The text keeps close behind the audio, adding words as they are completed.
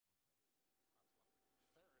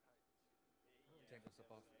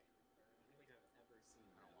above.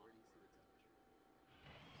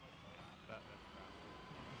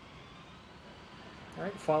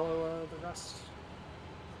 Alright, follow the rust.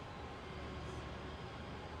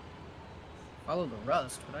 Follow the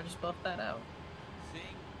rust? Would I just buff that out?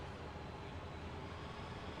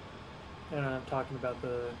 And I'm talking about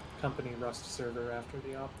the company Rust server after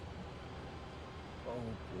the op. Oh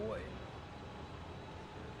boy.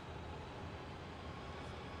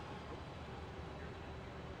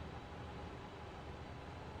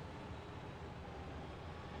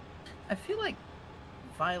 I feel like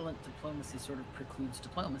violent diplomacy sort of precludes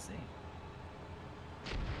diplomacy.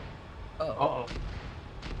 Oh. Uh-oh.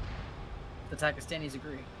 The Pakistanis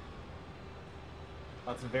agree.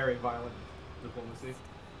 That's very violent diplomacy.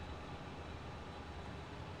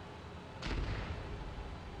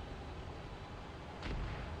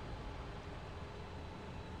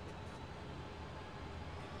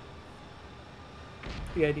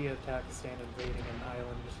 The idea of Pakistan invading an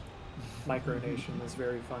island micronation is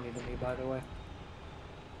very funny to me, by the way.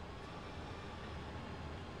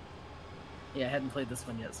 Yeah, I hadn't played this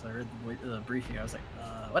one yet, so I read the briefing. I was like,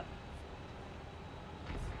 what?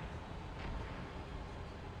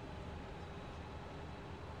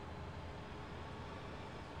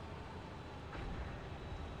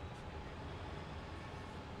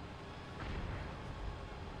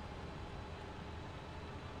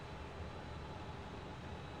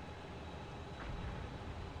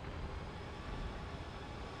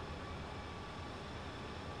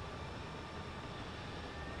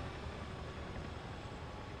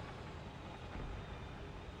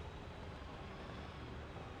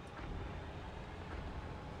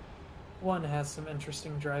 One has some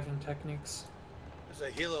interesting driving techniques.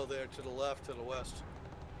 There's a helo there to the left, to the west.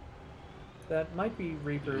 That might be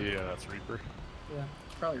Reaper. Yeah, that's Reaper. Yeah.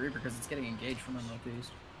 It's probably Reaper because it's getting engaged from unlocked.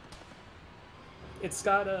 It's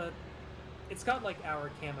got like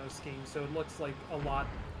our camo scheme, so it looks like a lot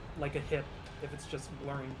like a hip if it's just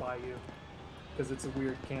blurring by you, because it's a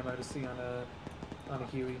weird camo to see on a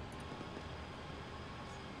Huey.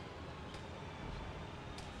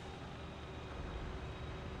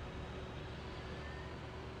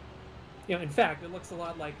 You know, in fact, it looks a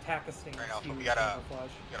lot like Pakistan's Huey we got a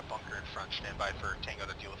bunker in front. Stand by for Tango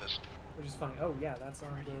to deal with this. Which is funny. Oh yeah, that's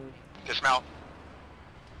on the Dismount.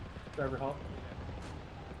 driver halt.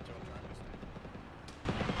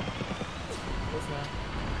 What's that?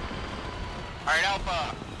 Alright,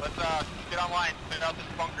 Alpha, let's get online, clear out this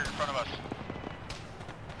bunker in front of us.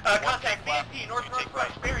 Contact BMP,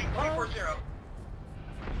 northwest, bearing 340.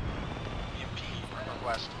 BMP,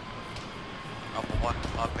 northwest. Alpha 1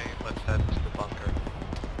 on me, let's head to the bunker.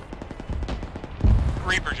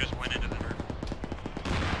 Reaper just went into the dirt.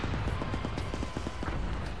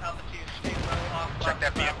 Altitude, stay low, off. Check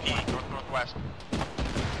that BMP, northwest.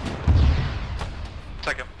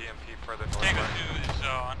 Second BMP further northwest. Tango 2 is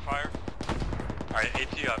on fire. Alright,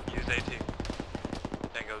 AT up, use AT.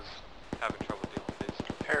 Tango's having trouble dealing with these.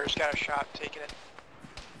 Paris got a shot, taking it.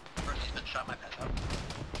 First he's been shot, my pass up.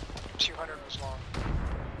 200 was long.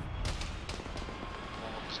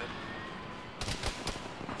 Almost hit.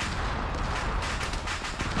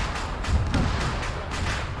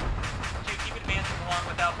 Dude, keep advancing along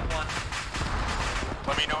with Alpha 1.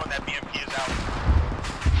 Let me know when that BMP is out.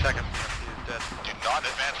 Second BMP is dead. Do not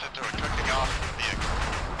advance into a drifting off vehicle.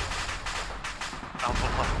 Alpha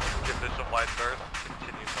 1, give this a wide berth.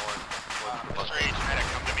 Continue north. Mr. H, medic,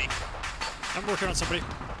 come to me. I'm working on somebody.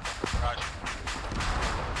 Roger.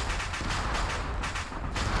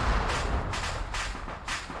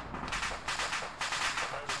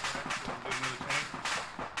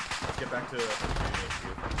 Get back to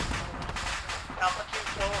Alpha 2,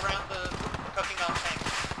 slow around the cooking off tank.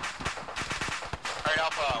 Alright,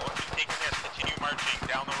 Alpha, once you've taken this, continue marching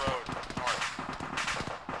down the road, north.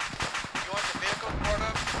 You want the vehicle poured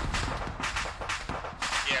up?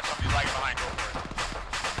 Yeah, somebody's lagging behind, go for it.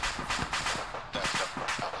 That's up,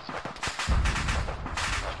 Alpha 2.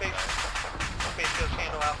 Space Ghost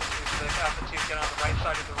handle Alpha 2, so Alpha 2 get on the right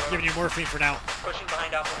side of the road. Giving you morphine for now. Pushing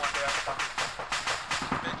behind Alpha 1, they're at the bunker.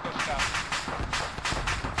 Space Ghost stop.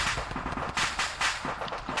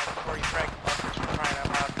 Before you frag the bunkers, we're trying out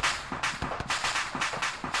loud.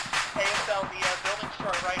 ASL, the buildings to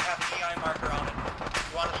our right have an EI marker on it.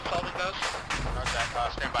 You want us to solve it, Ghost? Roger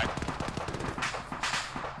that, stand by.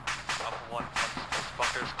 Alpha 1, once this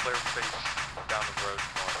bunker's clear, face down the road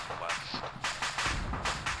northwest.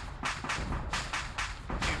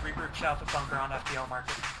 Dude, regroup south of bunker on FDL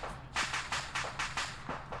marker.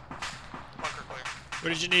 Bunker clear. What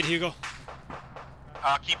did you need, Hugo?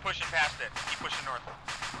 Keep pushing past it. Keep pushing north.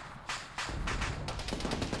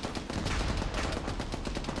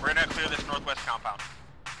 We're gonna clear this northwest compound.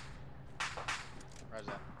 Where's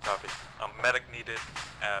that? Copy. Medic needed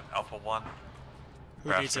at Alpha 1.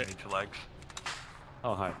 Who needs it? needs legs.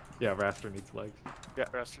 Oh, hi. Yeah, Raster needs legs. Yeah,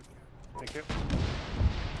 Raster. Thank you.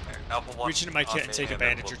 Okay, Alpha 1. Reach into my on kit and me, take a then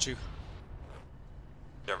bandage we'll or two.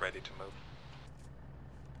 Get ready to move.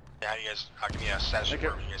 Yeah, you guys, give me a status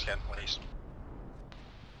report when you guys get please.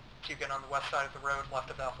 Keep getting on the west side of the road, left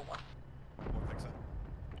of Alpha 1. Won't fix it.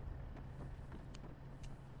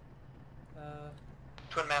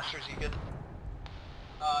 Twin Masters, you good?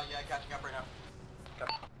 Yeah, catching up right now.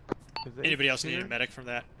 Okay. Anybody else need a medic from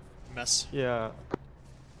that mess? Yeah,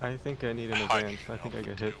 I think I need an advance. I think I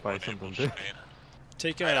got hit by something big.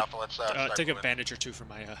 Take Alright, a Alpha, let's start take a moving. bandage or two from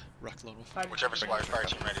my ruck load. Whichever squad fire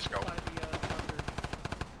team ready to go.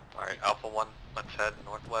 Alright, Alpha 1, let's head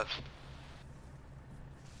northwest.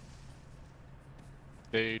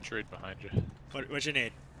 They trade behind you. What you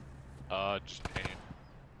need? Just pain.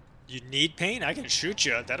 You need pain? I can shoot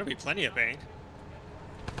you. That'll be plenty of pain.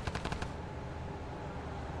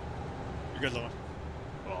 You're good, Lowen.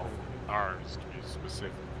 Well, ours to be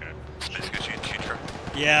specific. Okay. Let's go shoot truck.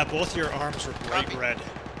 Yeah, both your arms were bright Copy. red.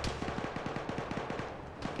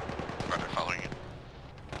 Brother following you.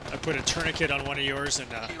 I put a tourniquet on one of yours and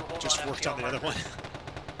just worked on the other one.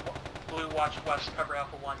 Blue, watch west, cover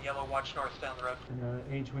Alpha 1. Yellow, watch north down the road.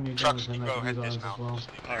 H, when you're done Trucks, with them, go I ahead, can use dismount. arms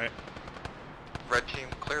as well. Alright. Red team,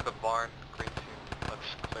 clear the barn. Green team,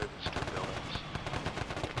 let's clear these two buildings.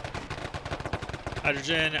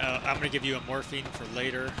 Hydrogen, I'm gonna give you a morphine for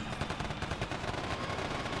later.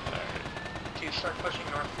 Two, start pushing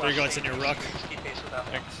northwest. There you go, it's in your ruck. Keep pace with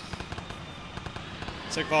Alpha 1. Thanks.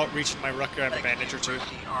 Sick vault, reach in my ruck, grab a bandage or two.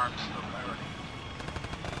 Arms, no priority.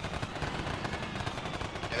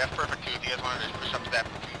 Yeah, that's perfect too. If you guys want to just push up to that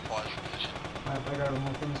pause position. I got a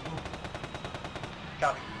remote from the school.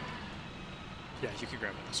 Copy. Yeah, you can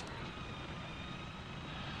grab it.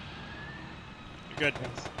 You're good.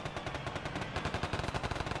 Thanks.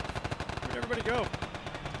 Where'd everybody go?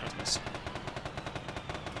 That was nice.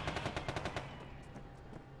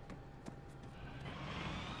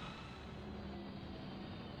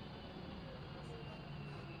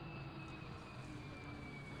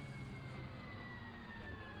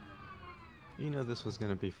 You know this was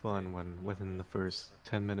gonna be fun when, within the first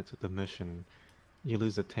 10 minutes of the mission, you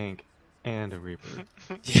lose a tank and a Reaper.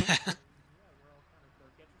 Yeah.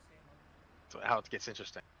 So how it gets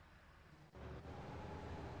interesting.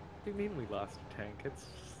 What do you mean we lost a tank? It's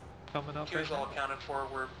coming up Here's right all now. accounted for.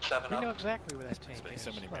 We're 7 We up. know exactly where that tank is.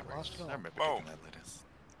 So many Right, memories. lost it all. I remember Whoa. getting that later.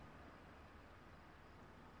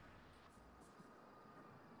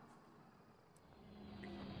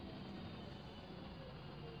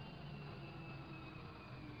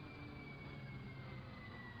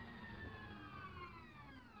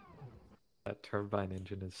 That turbine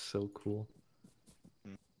engine is so cool.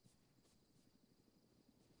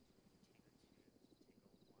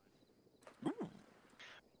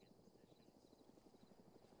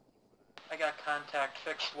 I got contact,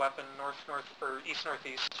 fixed weapon, north-north or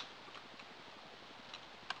east-northeast.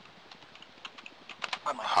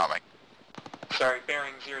 I'm humming. Sorry,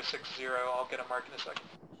 bearing 060. I'll get a mark in a second.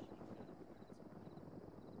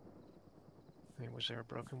 I mean, was there a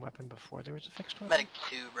broken weapon before there was a fixed weapon? Medic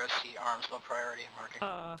 2, Rusty, arms, low priority, marking.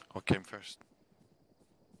 What came first?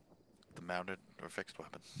 The mounted or fixed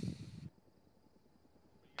weapon?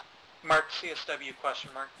 Mark, CSW, question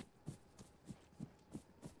mark.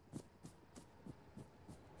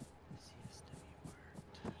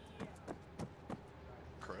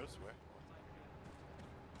 Crows, where?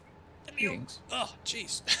 Meetings. Oh,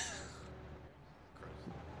 jeez. Crows.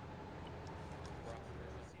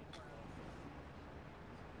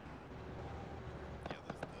 Yeah,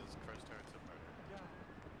 those crows turrets are murder.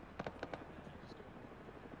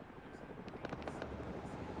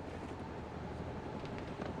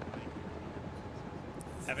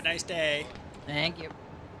 Have a nice day. Thank you.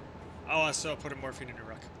 Oh, I still put a morphine in your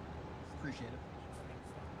ruck. Appreciate it.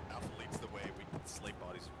 Alpha leads the way. We slay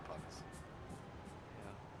bodies with puffs.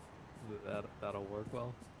 Yeah. That'll work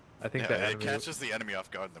well. I think Yeah, that it enemy catches the enemy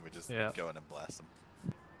off guard, and then we just Yeah. go in and blast them.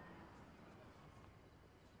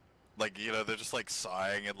 Like, you know, they're just like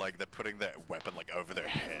sighing and like they're putting their weapon like over their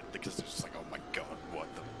head because they're just like, oh my god, what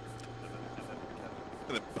the.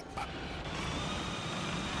 And then,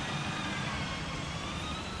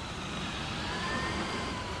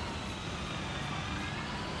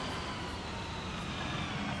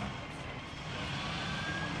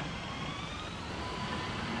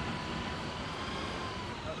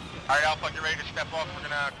 Alright, Alpha, get ready to step off. We're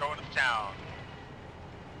gonna go into the town.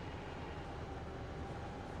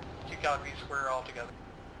 2 calories, we're all together.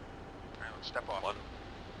 Alright, let's step off. 1.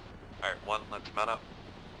 Alright, 1, let's mount up.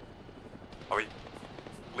 Are we...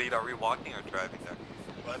 Lead, are we walking or driving there?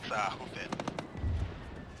 Let's hoof it.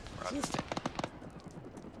 Hoof it.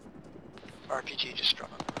 RPG just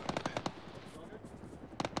struck on the road.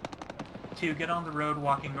 2, get on the road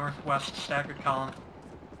walking northwest, staggered column.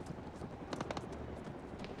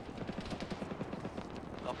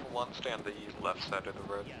 Alpha 1, stay on the left side of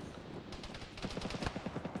the road.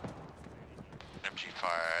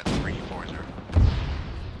 MG5 340.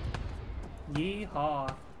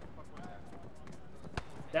 Yeehaw.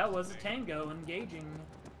 That was a tango engaging.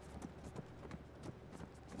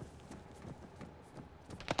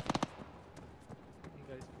 You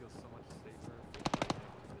guys feel so much safer.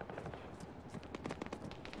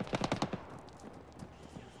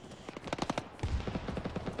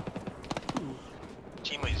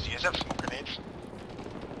 Team leads, do you guys have smoke grenades?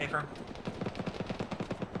 Hey, firm.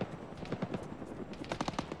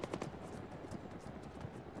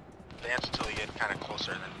 Advance until you get kind of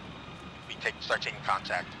closer, then we start taking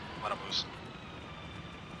contact. Let them loose.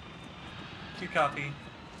 2 copy.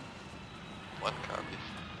 1 copy.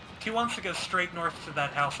 2 wants to go straight north to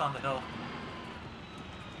that house on the hill.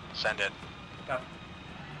 Send it. Copy.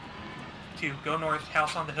 2, go north,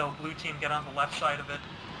 house on the hill. Blue team, get on the left side of it.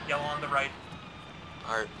 Yellow on the right.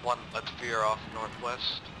 Alright, 1, let's veer off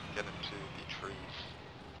northwest, get into the trees.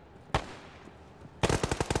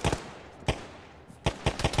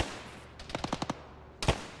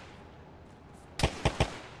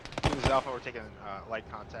 This is Alpha, we're taking light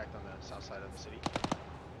contact on the south side of the city.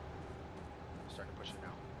 Starting to push it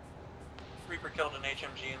now. Reaper killed an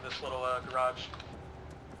HMG in this little garage.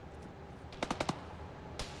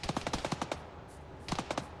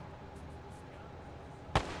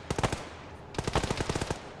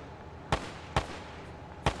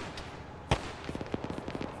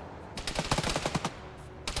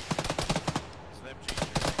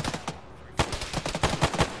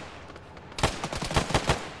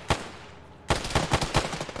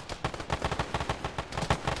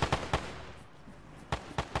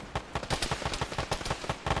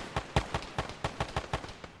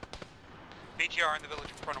 BTR in the village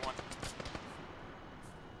in front of 1.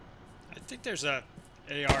 I think there's a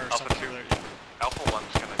AR or something over there. Alpha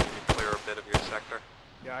 1's gonna give you clear a bit of your sector.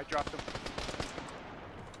 Yeah, I dropped him.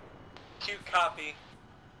 2 copy.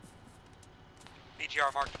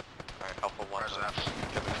 BTR marked. Alright, Alpha 1 is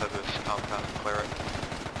get into this compound and clear it.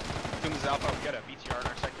 This is Alpha, we got a BTR in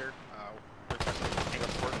our sector. Requesting tango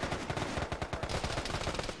support.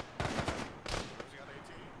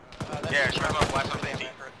 Yeah, it's right about west of the AT.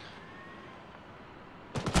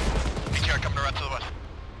 BTR coming around to the west.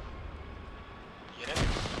 Get in.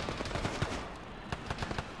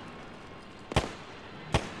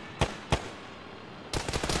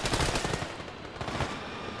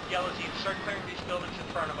 Yellow team, start clearing these buildings in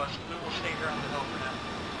front of us. Blue will stay here on the hill for now.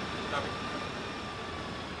 Copy.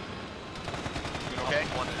 You okay?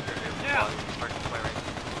 Yeah. Start clearing.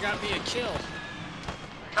 You got me a kill.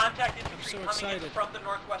 Contact infantry so coming excited. in from the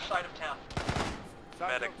northwest side of town.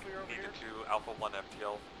 Medic needed to Alpha 1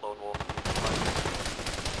 FTL, Lone Wolf.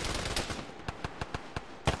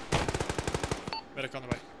 Medic on the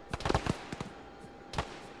way.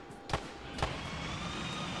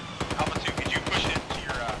 Alpha 2, could you push it to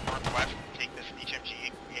your northwest and take this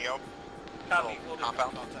HMG AO? Copy, we'll do.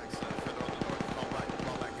 Compound. Contacts further on the north.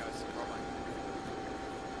 Call back, guys. Call back.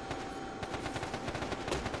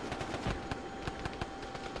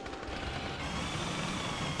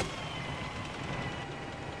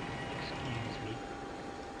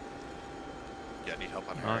 Yeah, I need help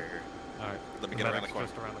on her. Alright. Alright. Let me get around the corner.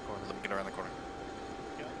 Just around the corner. Let me get around the corner.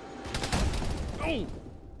 Oh!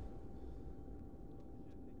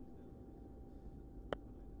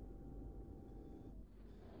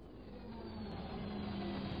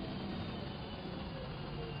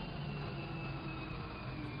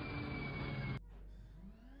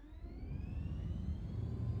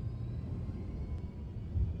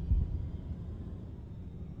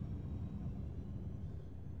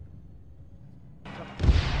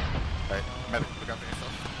 Alright, medic, look out for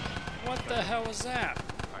yourself. What the hell was that?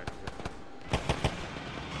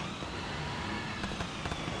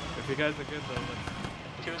 If you guys are good though,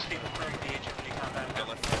 let's... 2 is people clearing the HMG compound. Go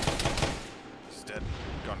left. He's dead.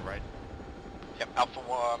 Going right. Yep, Alpha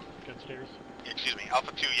 1. Good stairs. Excuse me,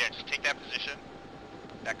 Alpha 2, yeah, just take that position,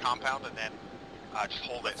 that compound, and then just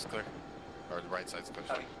hold Left's it. clear. Or the right side's clear.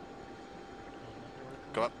 Copy.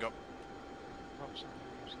 Go up, go.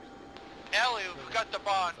 Ellie, we got the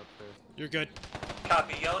bond. You're good.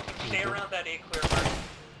 Copy. Yellow team, stay around that A clear mark.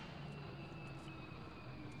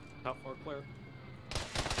 Top 4 clear.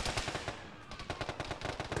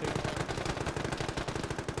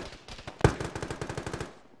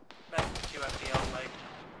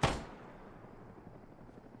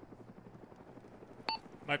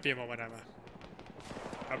 Might be a moment, Emma.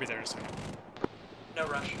 I'll be there in a second. No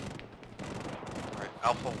rush. Alright,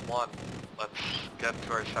 Alpha 1, let's get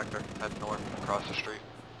to our sector, head north across the street.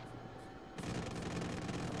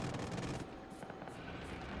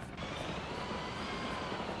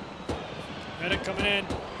 Medic coming in!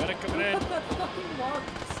 Medic coming in! Put that fucking log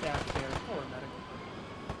stack there. Poor medic.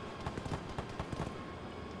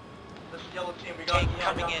 This is yellow team, we got Tank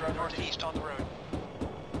coming in northeast on the road.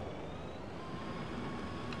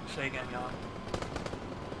 Say again, yellow.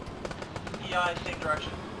 EI, same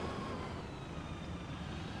direction.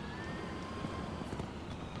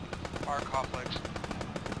 Mark off legs.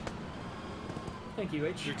 Thank you,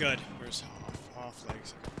 H. You're good. Where's off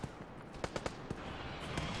legs?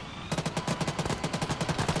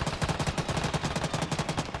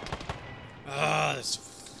 Ah, this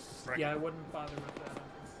frick. Yeah, I wouldn't bother with that.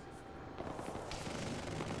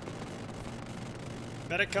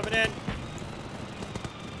 Medic coming in!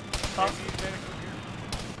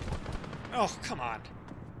 Oh, come on.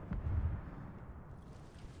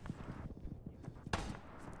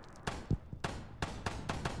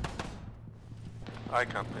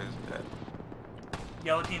 ICUP is dead.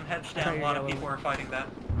 Yellow team heads down, a lot of people are fighting that.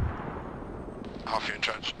 Off your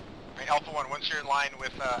charge. Alright, Alpha 1, once you're in line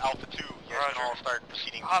with Alpha 2, you guys can all start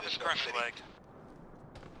proceeding to this city.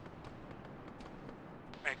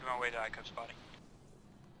 Making my way to ICUP spotting.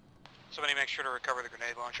 Somebody make sure to recover the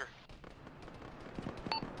grenade launcher.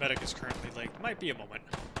 Medic is currently legged. Might be a moment.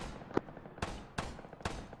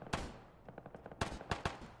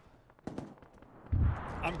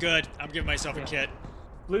 I'm good. I'm giving myself a kit.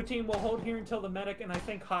 Blue team will hold here until the medic, and I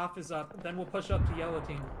think Hoff is up. Then we'll push up to yellow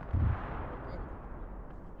team.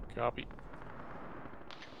 Copy.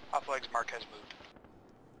 Off legs, Mark has moved.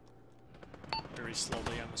 Very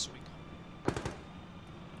slowly, I'm assuming.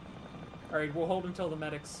 Alright, we'll hold until the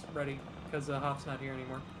medic's ready, because Hoff's not here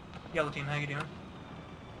anymore. Yellow team, how you doing?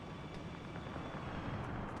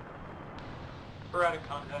 We're out of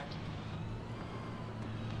contact.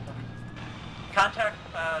 Contact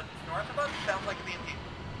north of us? Sounds like a BMP.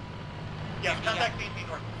 Yeah, contact BMP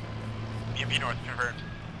north. BMP north, confirmed.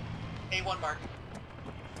 A1 mark.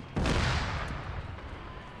 Yeah,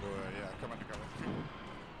 come on.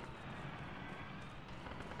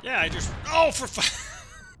 Yeah, I just... Oh, for fu-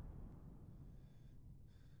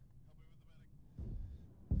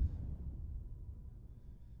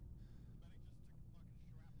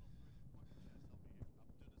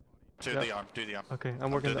 Do the arm, do the arm. Okay, I'm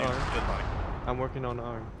working the arm. I'm working on the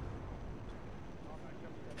arm.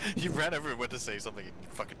 You ran everywhere to say something, you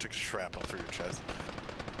fucking took shrapnel through your chest.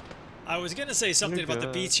 I was gonna say something about the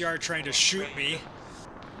BTR trying to shoot me.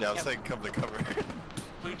 Yeah, I was saying come to cover.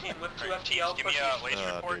 Blue team with 2 FTL. Give me a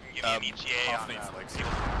laser report and give me an ETA on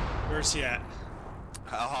Where's he at?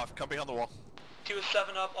 Hoff, come behind the wall. 2 is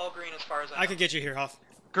 7 up, all green as far as I know. I can get you here, Hoff.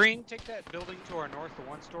 Green, take that building to our north, the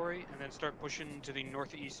 1-story, and then start pushing to the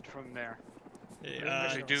northeast from there.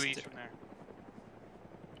 Actually, due east from there.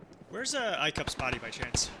 Where's ICUP spotty by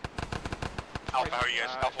chance? Alpha, how are you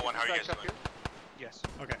guys? Alpha 1, how are you guys doing? Yes.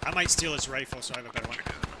 Okay, I might steal his rifle so I have a better one.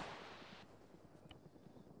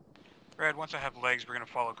 Red, once I have legs, we're gonna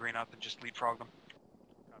follow green up and just leapfrog them.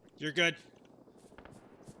 You're good.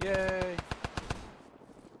 Yay!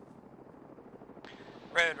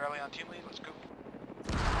 Red, rally on team lead, let's go.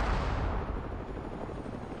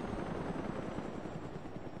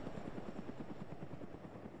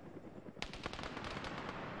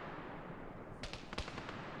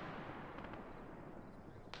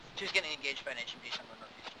 Two's getting engaged by an HMG somewhere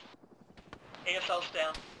northeast. ASL's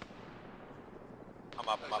down. I'm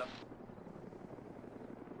up.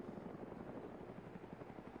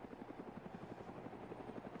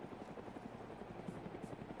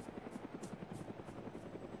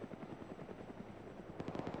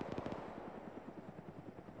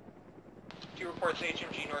 Two reports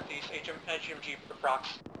HMG northeast, HMG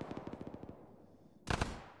prox.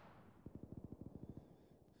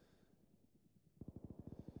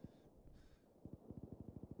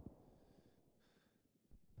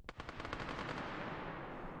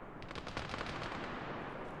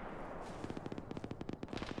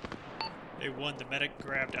 A1, the medic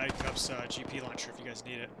grabbed ICUP's GP launcher if you guys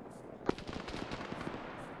need it.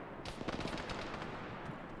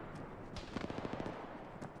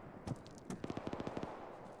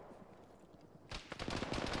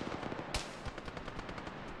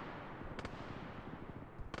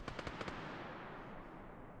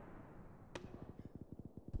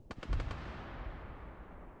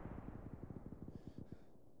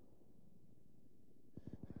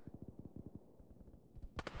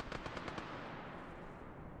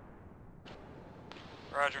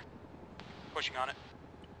 Roger. Pushing on it.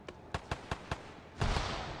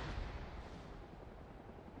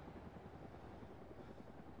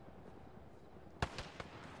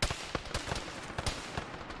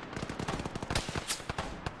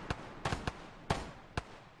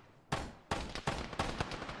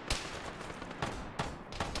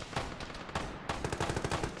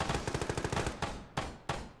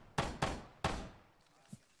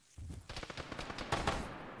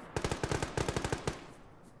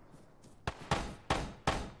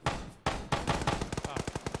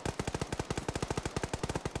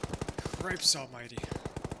 Cripes almighty.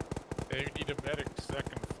 Hey, we need a medic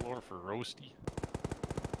second floor for Roasty.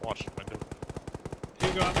 Watch the window. Here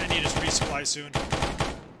you go, I'm gonna need his resupply soon.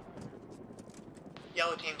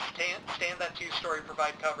 Yellow team, stand that 2-story,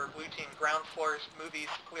 provide cover. Blue team, ground floors, move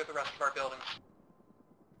east, clear the rest of our buildings.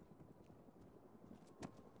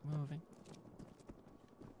 Moving.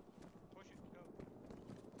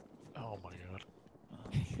 Oh my god.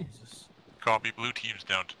 Oh, Jesus. Copy, blue team's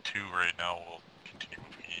down to 2 right now. We'll continue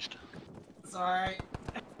moving east. Sorry.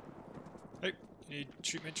 Hey, you need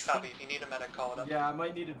treatment? Copy, if you need a medic, call it up. Yeah, I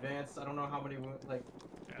might need advanced. I don't know how many, like...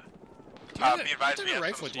 Yeah. Be advised, we have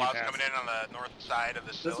some squads coming in on the north side of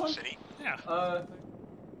the city. Yeah.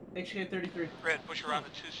 HK33. Red, push around the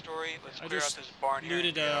 2-story. Let's I clear out just this barn here.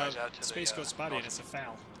 looted To Space the, Coast's body and it's a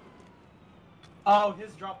foul. Oh,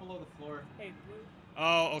 his dropped below the floor. Hey, Blue.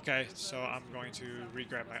 Oh, okay. So I'm going to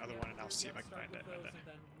re-grab my other one and I'll see if I can find it. And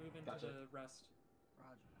then move into the rest.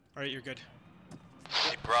 Alright, you're good.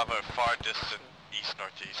 See Bravo, far distant,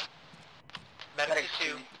 east-northeast. Medic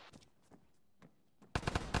 2.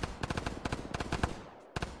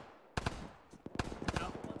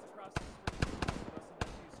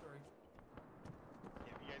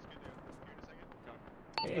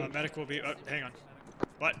 Medic will be. Hang on.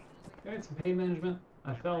 What? I had some pain management.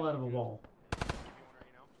 I fell out of a wall.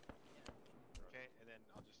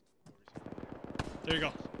 There you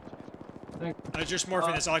go. Thanks. Just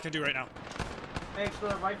morphine. That's all I can do right now. Thanks.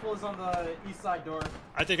 The rifle is on the east side door.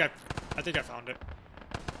 I think I found it.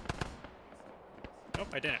 Nope,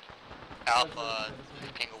 I didn't. Alpha,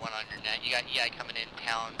 Tango 1 on your net. You got EI coming in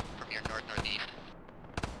town from your north-northeast.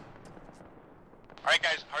 Alright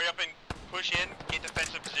guys, hurry up and push in, get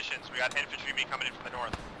defensive positions. We got infantrymen coming in from the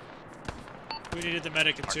north. We needed the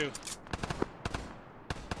medic in 2.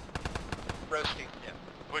 Roasty. Yeah.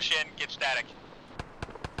 Push in, get static.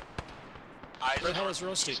 Eyes Where the hell is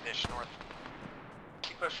Roasty? East-ish, north.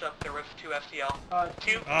 Keep pushed up, there was 2 FTL.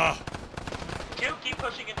 2. Ah. 2, keep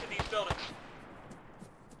pushing into these buildings.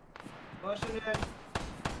 Pushing in.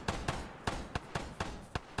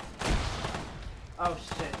 Oh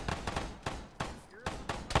shit.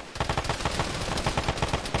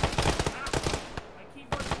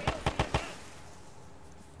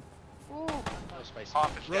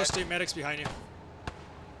 Roasty, medic's behind you.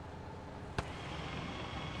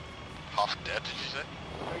 Hoff dead, did you say?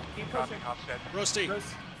 Keep pushing. Hoff's dead. Roasty,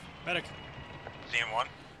 medic. ZM1?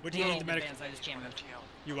 What do you need the medic? Advance, I just can't move.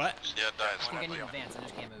 You what? Yeah, I think I need advance, I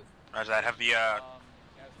just can't move. Roger that, have the AR,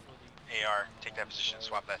 take that position,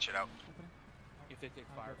 swap that shit out. If they take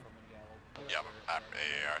fire from it, Yeah, I'm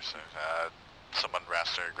AR, so someone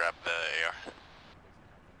raster grab the AR.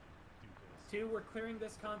 2, we're clearing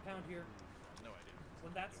this compound here. No idea.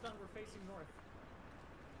 When that's done, we're facing north.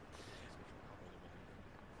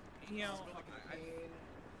 You know,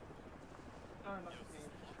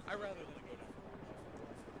 I rather than go down.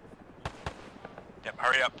 Yep,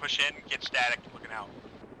 hurry up, push in, get static, looking out.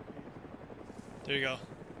 There you go.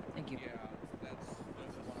 Thank you. Yeah,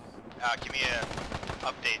 that's Give me a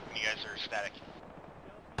update when you guys are static.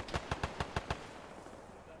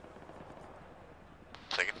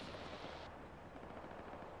 Second.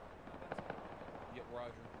 Yep,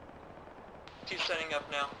 Roger. 2 setting up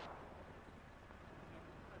now.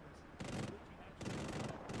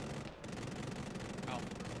 Alpha.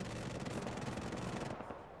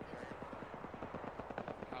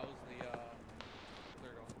 How's the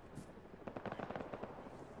clear going?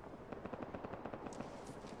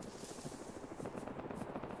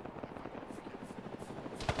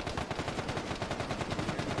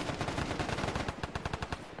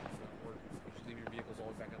 Just leave your vehicles all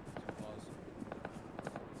the way back up to pause.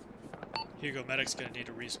 Here you go, medic's gonna need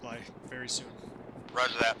a resupply very soon.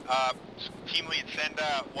 Roger that. Team lead, send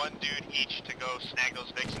 1 dude each to go snag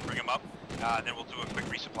those Vics and bring them up. Then we'll do a quick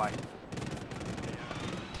resupply.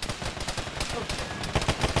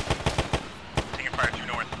 Taking fire due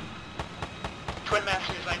north. Twin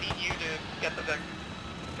Masters, I need you to get the Vic.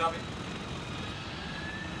 Copy.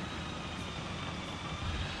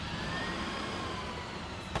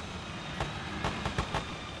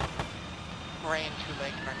 Moraine, 2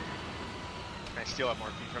 Lake, Can I steal that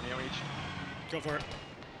morphine from you each? Go for it.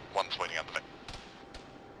 One's waiting on the Vic.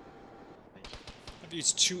 I've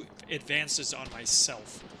used 2 advances on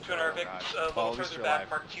myself. 2 and our Vics, a little further back,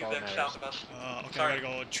 mark 2 Vics south of us. Okay, Sorry. I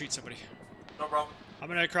gotta go treat somebody. No problem. I'm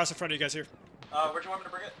gonna cross in front of you guys here. Where'd you want me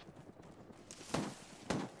to bring it?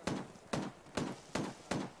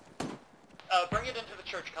 Bring it into the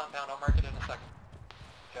church compound, I'll mark it in a second.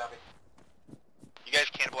 Copy. You guys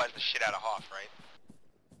cannibalized the shit out of Hoff, right?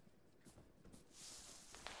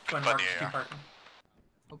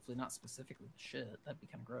 Hopefully not specifically the shit. That'd be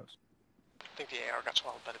kind of gross. I think the AR got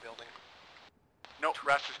swallowed by the building. Nope,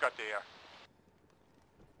 Rast just got the AR.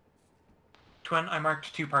 Twin, I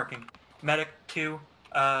marked 2 parking. Medic 2,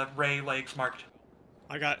 Ray legs marked.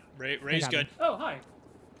 I got Ray's good. Oh, hi.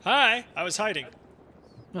 Hi, I was hiding.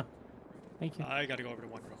 Huh. Thank you. I gotta go over to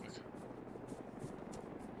 1 real quick.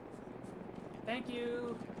 Thank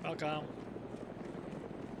you. Welcome.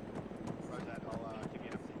 Roger that. I'll give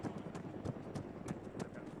you an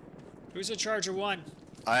update. Who's in charge of 1?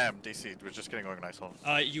 I am, DC. We're just getting organized. Hold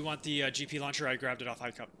on. You want the GP launcher? I grabbed it off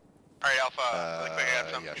High Cup. Alright, Alpha, really quick, I have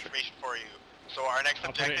some information for you. So our next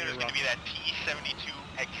I'll put it in objective is your going to be that T-72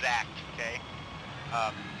 exact, okay?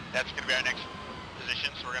 That's going to be our next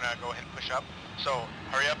position, so we're going to go ahead and push up. So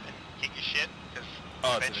hurry up and get your shit, because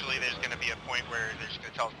eventually there's going to be a point where they're just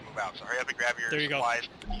going to tell us to move out. So hurry up and grab your supplies,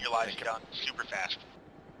 get your lives done super fast.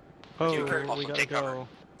 Oh, also we gotta take cover. go.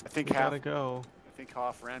 I think we half. gotta go. I think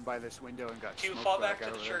Hoff ran by this window and got Q, smoked fall back back to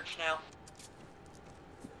out the of there. church now.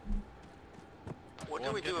 What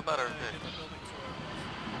do we do about our things?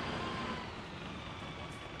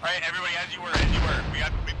 Alright, everybody, as you were. We got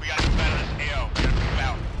to move out of this AO. We got to move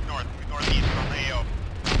out. Northeast from the AO. On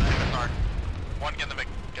the MSR. 1, get in the Vic.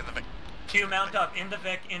 2, mount up. In the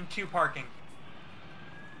Vic, into parking.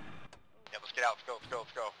 Yeah, let's get out. Let's go.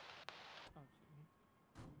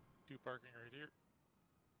 2 parking right here.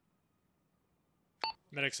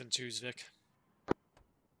 Medics and 2s, Vic.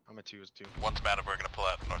 I'm a 2 as 2. 1's mad, we're going to pull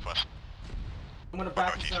out northwest. I'm gonna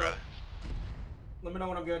back northeast, us rather. up. Let me know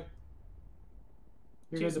when I'm good.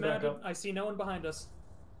 You're Two's good to back mounted. up. I see no one behind us.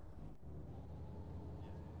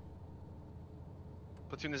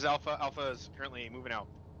 Platoon, this is Alpha. Alpha is currently moving out.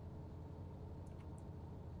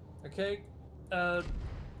 Okay.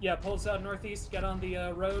 Yeah, pull us out northeast. Get on the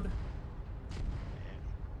road.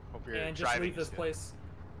 Hope you're And just driving leave this still. place.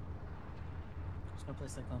 There's no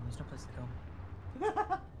place like home.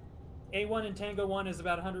 A1 and Tango 1 is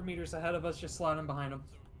about 100 meters ahead of us. Just slide in behind them.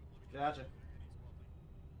 Gotcha.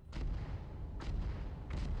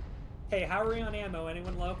 Hey, how are we on ammo?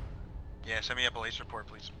 Anyone low? Yeah, send me a police report,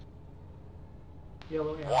 please.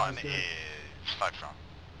 Yellow arrow 1 is good. is 5 strong.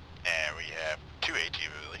 And we have 2 AT, I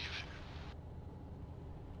believe.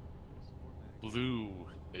 Blue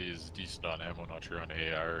is decent on ammo, not sure on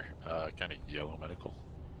AR. Kind of yellow medical.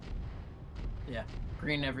 Yeah,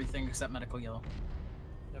 green everything except medical yellow.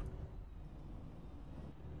 Yep.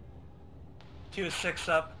 2 is 6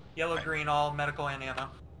 up. Yellow, green, all medical and ammo.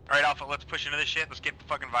 Alright, Alpha, let's push into this shit. Let's get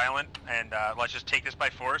fucking violent, and let's just take this by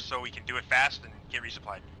force so we can do it fast and get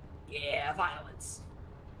resupplied. Yeah, violence.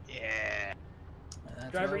 Yeah.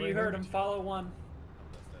 Driver, you heard him. Follow 1.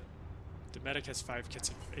 The medic has 5 kits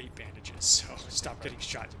and 8 bandages, so stop getting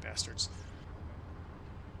shot, you bastards.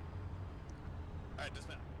 Alright,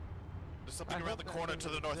 dismount. There's something around the corner to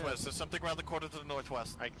the northwest. There's something around the corner to the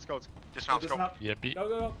northwest. Alright, let's go. Dismount, let's go. Yeah, beat.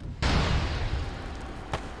 Go.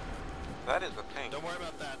 That is the tank. Don't worry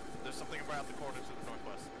about that. There's something around the corner to the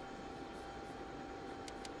northwest.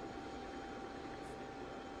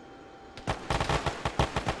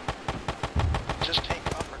 Just tank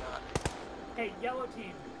up or not? Hey, yellow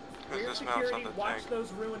team. Who's Rear this mouse security, on the watch tank?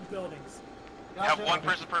 those ruined buildings. Have 1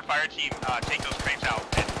 person per fire team take those crates out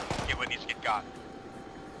and get what needs to get got.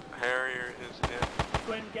 Harrier is in.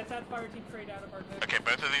 Twin, get that fire team crate out of our Vic. Okay,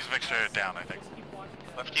 both of these Vics are down, I think. Just keep watching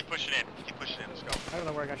that. Let's keep pushing in. Let's go. I don't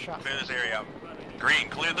know where I got shot. Clear this area out. Green,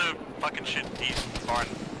 clear the fucking shit east, far and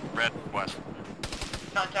red, west.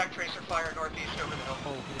 Contact tracer fire northeast over the hill.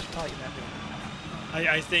 Oh, there's probably that doing.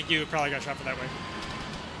 I think you probably got shot from that way.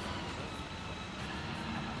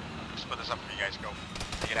 Split this up for you guys. Go.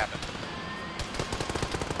 Make it happen.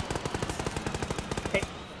 Hey,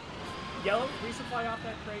 yellow, resupply off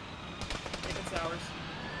that crate. If it's ours.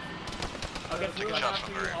 I'll get through it shots after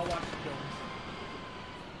from you. the rear. I'll watch the buildings.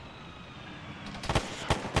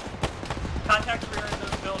 Contact rear in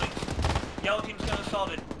those buildings. Yellow team's gonna assault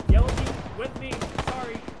it. Yellow team, with me.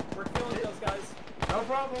 Sorry, we're killing those guys. No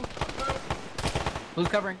problem. Blue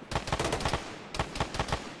covering.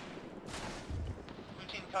 Blue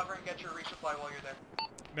team cover and get your resupply while you're there.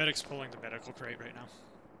 Medic's pulling the medical crate right now.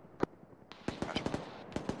 Gotcha.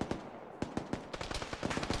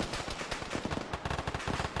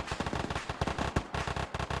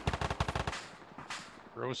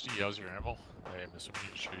 Roasty, how's your ammo? I am assuming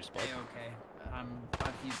you should use spot. Okay. I've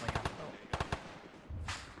used like half a belt.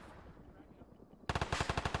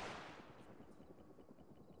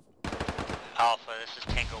 Alpha, this is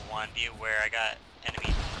Tango 1. Be aware, I got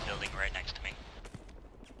enemies in the building right next to me.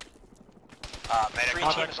 Medic, Green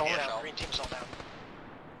contact team's all DSL. down. Green team's all down.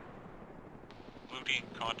 Blue team,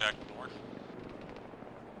 contact north.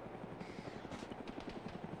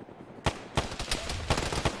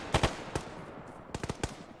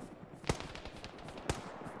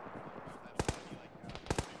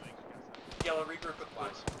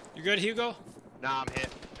 You good, Hugo? Nah, I'm hit.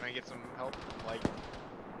 Can I get some help? Like.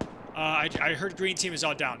 I heard green team is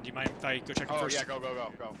all down. Do you mind if I go check it Oh first? yeah, go.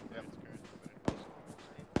 Yep.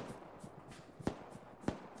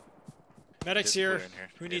 Medic's here.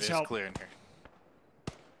 Who needs help? Clear in here.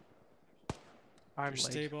 I'm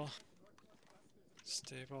stable.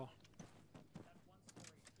 Stable.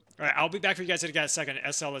 Alright, I'll be back for you guys in a second.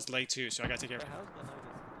 SL is late too, so I gotta take care of it.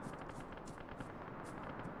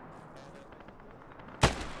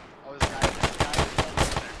 Oh, this guy.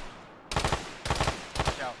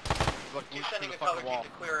 Watch out. Look, Keep through sending the a color fucking team wall. to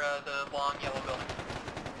clear the long yellow building.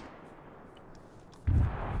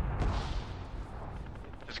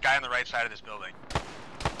 There's a guy on the right side of this building.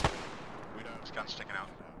 His gun's sticking out.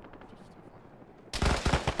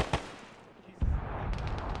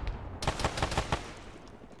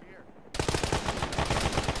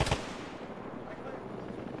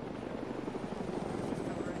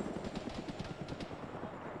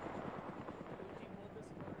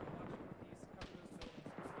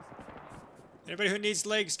 Anybody who needs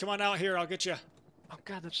legs, come on out here. I'll get you. Oh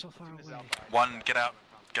god, that's so far away. One, get out.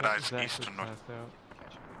 Get out Zach east was and north. passed out.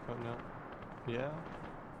 Oh no. Yeah?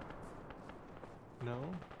 No?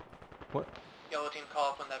 What? Yellow team,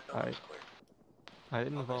 call up when that building's clear. I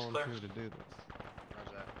didn't Building's clear. volunteer to do this.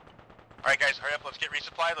 Alright guys, hurry up, let's get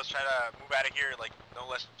resupplied. Let's try to move out of here like no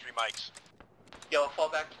less than 3 mics. Yellow, fall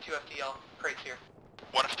back to 2 FDL. Crates here.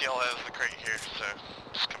 1 FDL has the crate here, so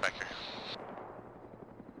just come back here.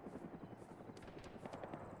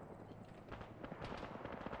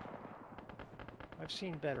 I've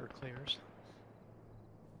seen better clears.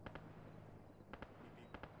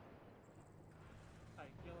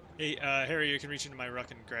 Hey, Harry, you can reach into my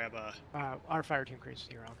ruck and grab Our fire team crates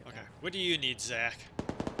here. I'll get Okay. What do you need, Zach?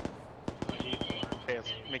 Okay,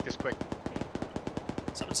 let's make this quick.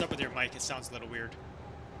 Something's up with your mic. It sounds a little weird.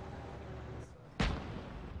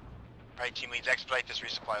 Alright, team leads, expedite this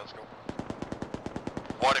resupply. Let's go.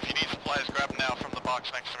 What if you need supplies, grab them now from the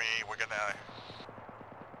box next to me. We're gonna...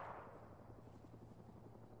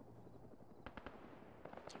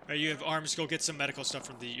 Alright, you have arms. Go get some medical stuff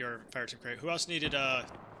from your fire team crate. Who else needed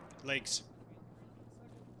legs?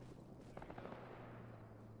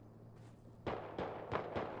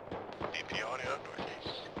 DP audio,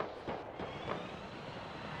 northeast.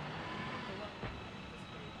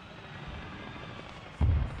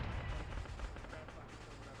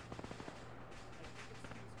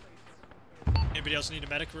 Anybody else need a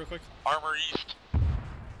medic real quick? Armor east. The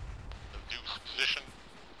Duke's position.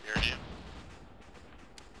 Here you.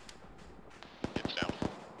 It's down.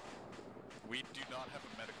 We do not have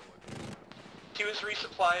a medical in. 2 is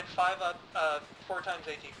resupplied, 5 up, 4 times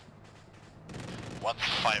AT. 1's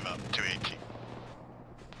 5 up, 2 AT.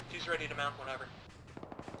 2's ready to mount whenever.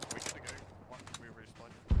 We good to go. 1, we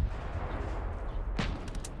respawn.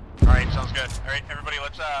 Alright, sounds good. Alright, everybody,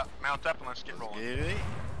 let's mount up and let's get rolling.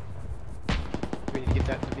 We need to get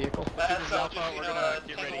that in the vehicle. Just so you know,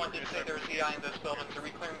 Tango 1 did say there was EI in those buildings. Are we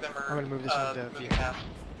clearing them or I'm gonna move this into the moving vehicle. past?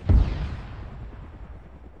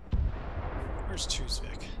 Where's 2's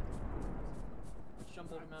Vic?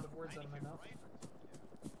 Jumbled amount of words out of my mouth.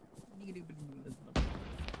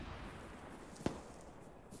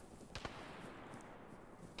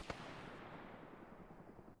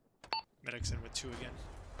 Medic's in with 2 again.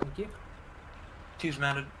 Thank you. 2's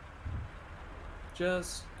mounted.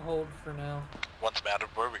 Just hold for now. 1's mounted,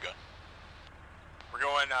 where are we going? We're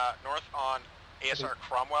going north on ASR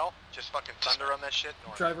Cromwell. Just fucking thunder on that shit.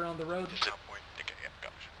 North. Drive around the road. Okay, yep,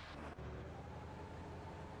 gotcha.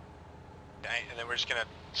 Okay, and then we're just gonna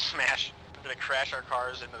smash, we're gonna crash our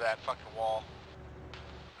cars into that fucking wall.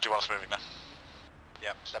 Do you want us moving now?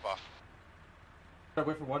 Yep, step off. Should I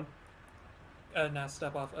wait for 1? Now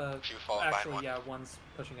step off. Two followed by actually, 1. yeah, 1's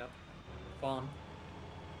pushing up. Fawn.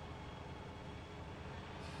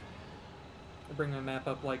 I'll bring my map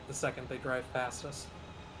up like the second they drive past us.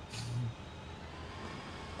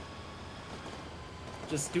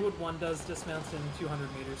 Just do what 1 does, dismounts in 200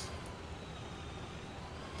 meters.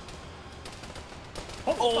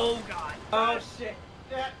 Oh god! Oh shit!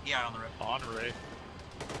 Yeah, on the roof. On Ray.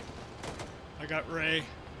 I got Ray.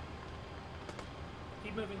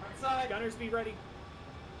 Keep moving. Outside. Gunners, be ready.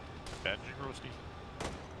 Bandaging Roasty.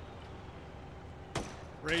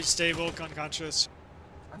 Ray's stable, unconscious.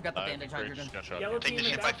 I've got the bandage on your gun. Yellow Take team the in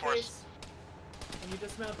shit by back force. face. When you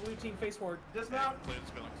dismount, blue team face forward. Dismount!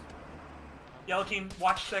 Yellow team,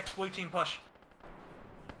 watch 6, blue team push.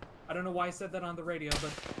 I don't know why I said that on the radio,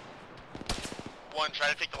 but... 1, try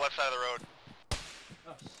to take the left side of the road.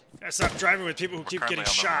 Oh, shit. Yeah, stop driving with people who keep getting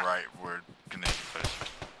shot. Right, we're gonna first.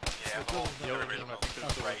 Yeah, hold on. Yellow team, I think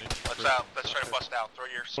there's Right. a- Let's try to bust out. Throw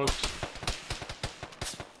your smokes.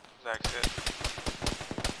 Zach's hit.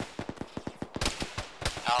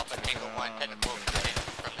 Alpha Tango 1, technical coming in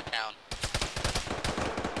from the town.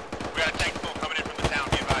 We got a technical coming in from the town,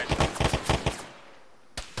 be advised.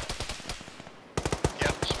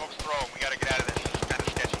 Yep, smoke's throwing. We gotta get out of this. It's kind of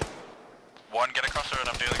sketchy. One, get across the road.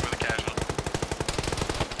 I'm dealing with a casual.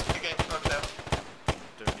 Okay, smoke's out.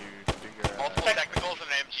 Don't you do your... Multiple technicals and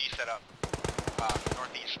an MG set up.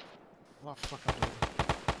 Northeast. Oh, fuck, I'm doing.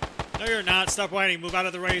 No, you're not. Stop whining. Move out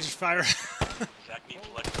of the range of fire. Zach needs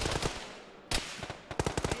electrical.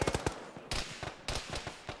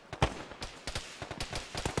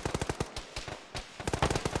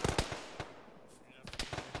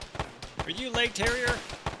 Are you leg terrier?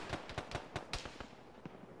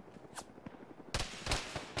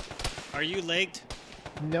 Are you legged?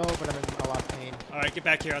 No, but I'm in a lot of pain. Alright, get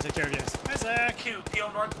back here. I'll take care of you. Hi, Zach. Q,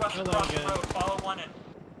 peel northwest Hello across again. the road. Follow one in.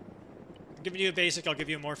 I'm giving you a basic. I'll give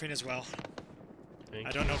you a morphine as well.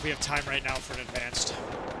 I don't know if we have time right now for an advanced.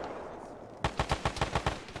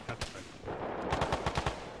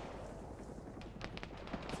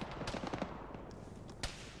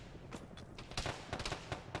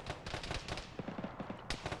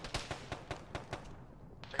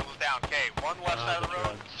 Signals down. Okay, one left side of the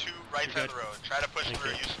road, two right You're side of good. the road. Try to push Thank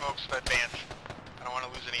through. you. Use smokes to advance. I don't want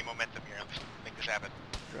to lose any momentum here. Let's make this happen.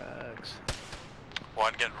 Drugs.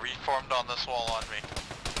 One, get reformed on this wall on me.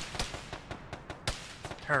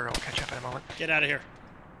 Hurry, I'll catch up in a moment. Get out of here.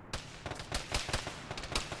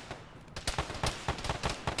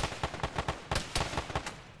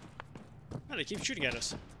 Oh, they keep shooting at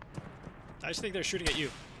us. I just think they're shooting at you.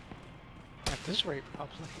 At this rate,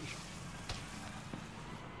 probably.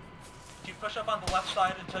 You push up on the left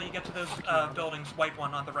side until you get to those buildings. Wipe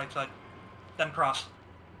one on the right side. Then cross.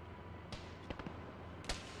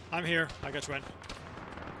 I'm here. I got you in.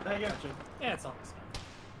 There you go. Yeah, it's on this side.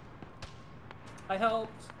 I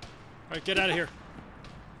helped. Alright, get out of here.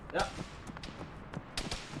 Yeah.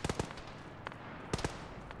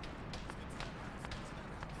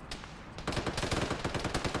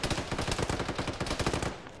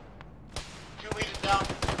 Two leaders down.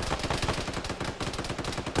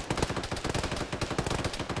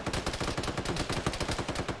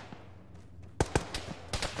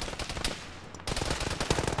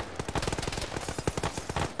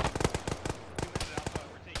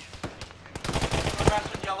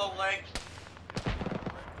 Progress with yellow legs.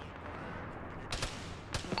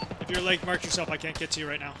 If you're leg, mark yourself. I can't get to you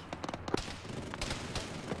right now.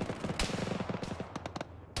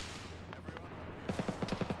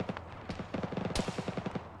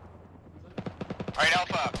 Alright,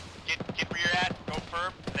 Alpha. Get where you're at. Go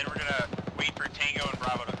firm. And then we're gonna wait for Tango and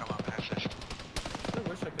Bravo to come up and assist. I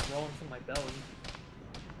wish I could roll into my belly.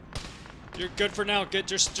 You're good for now.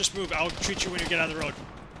 Just move. I'll treat you when you get out of the road.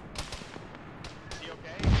 Is he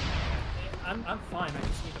okay? I'm fine. I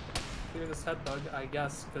just need to clear this head bug, I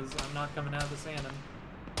guess, because I'm not coming out of this Anon.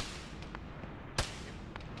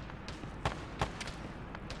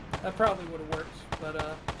 That probably would have worked,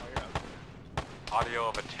 but Audio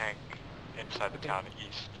of a tank inside the town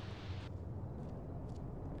east.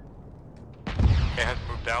 It has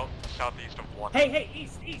moved out southeast of 1. hey,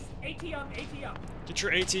 east, AT up. Get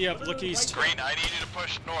your AT up. Look east. Green, I need you to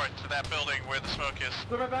push north to that building where the smoke is.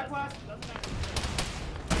 Put my back last. Doesn't matter.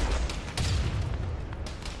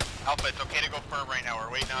 Alpha, it's okay to go firm right now.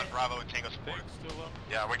 We're waiting on Bravo and Tango support. Still up.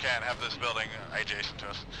 Yeah, we can't have this building adjacent to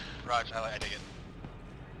us. Raj, I dig it.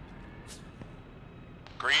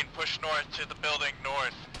 Green, push north to the building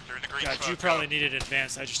north through the green God, smoke. you probably needed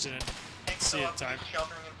advanced. I just didn't see it in time.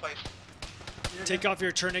 Sheltering in place. Take off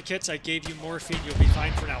your tourniquets. I gave you morphine. You'll be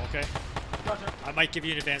fine for now, okay? Roger. I might give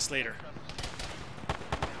you an advance later.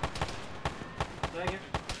 Did I get?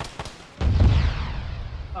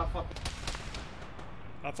 Oh fuck.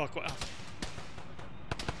 Oh, fuck. What?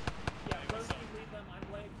 Yeah, Rosie, lead them.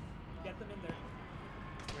 I'm late. Get them in there.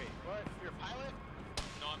 Wait, what? You're a pilot?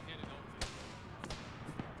 No, I'm getting over.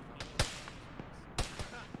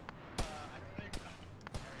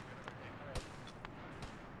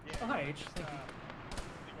 Oh, hi, H. Thank you.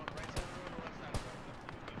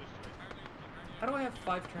 How do I have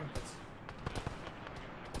 5 tourniquets?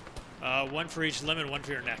 One for each limb and one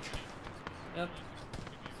for your neck. Yep.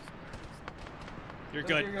 You're Oh,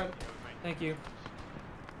 good. You're good. Thank you.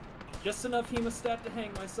 Just enough hemostat to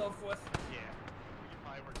hang myself with. Yeah. We can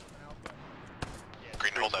probably work something out, but... Yeah,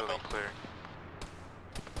 Green, hold that building. Clear.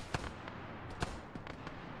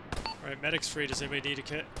 Alright, medic's free. Does anybody need a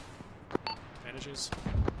kit? Bandages?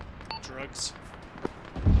 Drugs? Is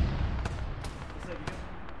that you?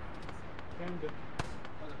 Okay, I'm good.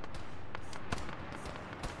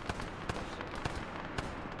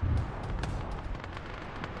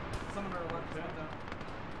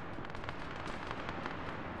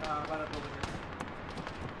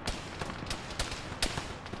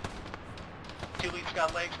 2 leads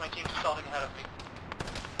got legs, my team's assaulting ahead of me.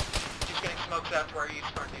 He's getting smoked out to our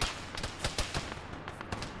east northeast.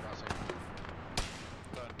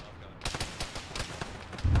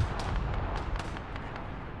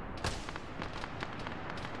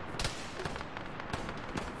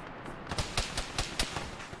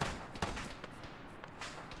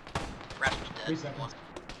 Raster's dead. 3 seconds.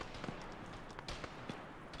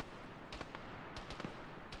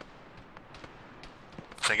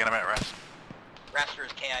 Taking him at rest. Raster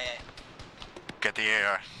is KIA. Get the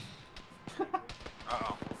AR.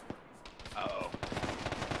 Uh-oh. Uh-oh.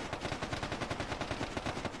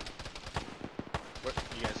 What,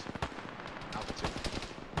 you guys? Altitude?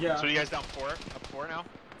 Yeah. So you guys down 4? Up 4 now?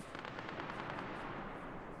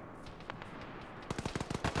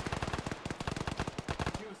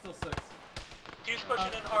 He was still 6. Q's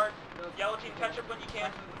pushing in hard. Yellow team, catch up when you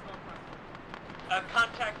can.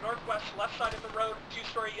 Contact northwest, left side of the road,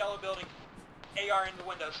 2-story yellow building. AR in the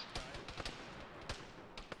windows.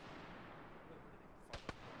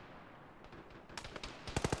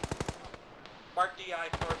 Mark DI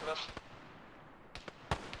north of us.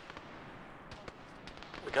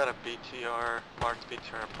 We got a BTR, marked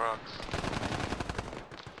BTR approx.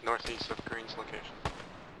 Northeast of Green's location.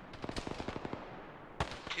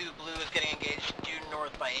 2 blue is getting engaged due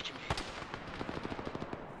north by HMG.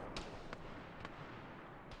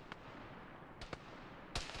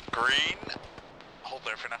 Green, hold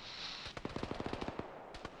there for now.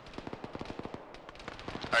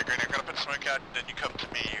 Alright, Green, I'm gonna put smoke out, then you come to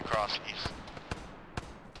me across east.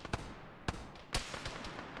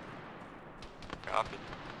 Copy.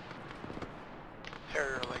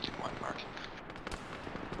 Harrier legs in 1 marking.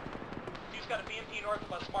 Q's got a BMP north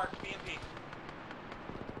of us, marked BMP.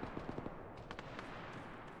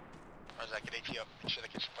 How's that? Get AT up. Make sure they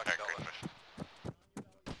get some fucking bell lift.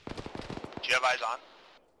 Do you have eyes on?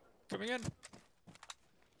 Coming in.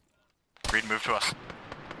 Green, move to us.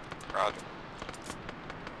 Roger.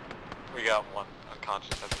 We got 1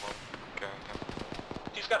 unconscious at the moment. Okay.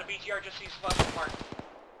 Q's got a BTR just east of us, marked.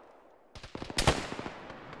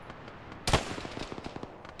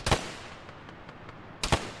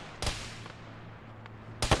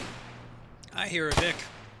 I hear a Vic.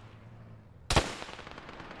 Do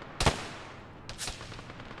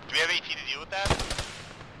we have AT to deal with that?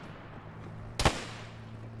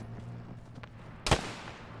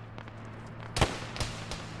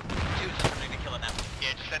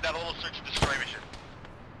 Yeah, just send out a little search and destroy mission.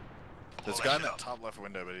 There's a guy in that top left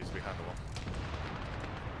window, but he's behind the wall.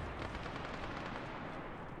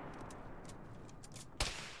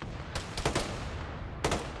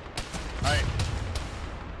 Alright.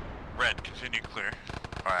 Red, continue clear.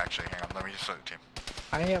 Oh, actually, hang on, let me just start the team.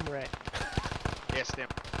 I am red. Yeah,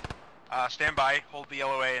 stand by. Hold the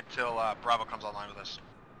LOA until Bravo comes online with us.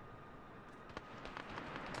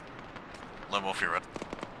 Lone Wolf, you're red.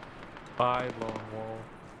 Bye, Lone Wolf.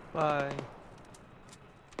 Bye.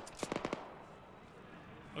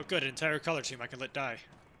 Oh good, entire color team I can let die.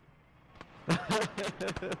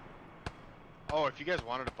 Oh, if you guys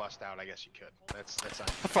wanted to bust out, I guess you could. That's How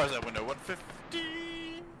far is that window? 150?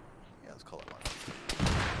 Yeah, let's call it 150.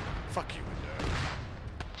 Fuck you, window.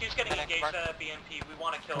 Q's getting engaged at a BMP. We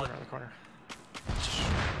want to kill it. Around the corner.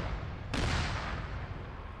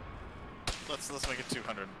 Let's make it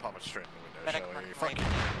 200 and pop it straight in the window, Medic shall we? mark Fuck you.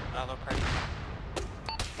 low party.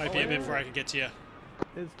 Might be a bit before I can get to you.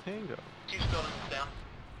 It's Tango. Q's building is down.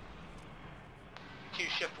 Q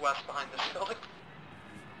shift west behind this building.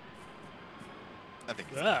 I think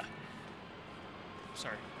Ah.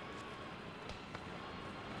 Sorry.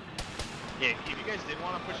 Yeah, if you guys did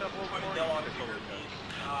want to push up a little bit more, you can just over it.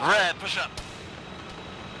 Red, push up.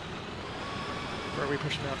 Where are we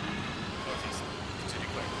pushing up? Northeast. Continue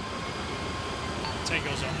clearing.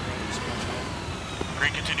 Tango's on the road, so watch out.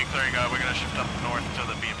 Green, continue clearing. We're gonna shift up north to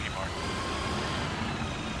the BMP mark.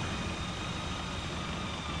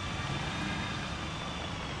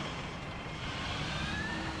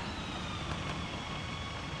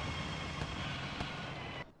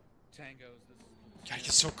 God, it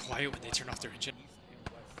gets so quiet when they turn off their engine.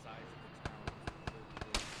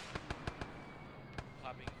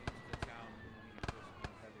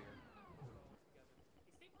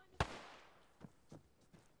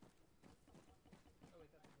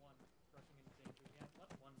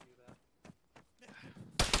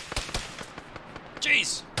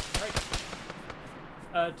 Jeez!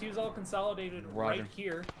 Alright. Two's all consolidated right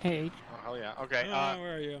here. Hey. Oh, hell yeah. Okay.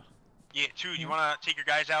 Where are you? Yeah, 2, you want to take your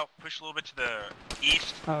guys out, push a little bit to the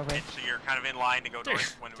east, Oh, right. so you're kind of in line to go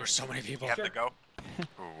north when There's so many people. you have to go.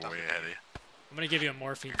 Ooh, way ahead of you. I'm gonna give you a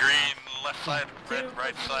morphine. Green, left side, red,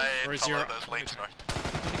 right side. Where's Follow your- those lanes north.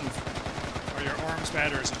 Are your arms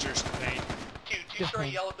bad or is it just the pain? Two-story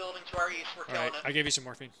yellow building to our east. We're killing Alright, it. I gave you some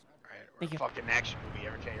morphine. Alright, we're a fucking action movie,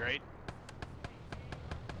 okay, right?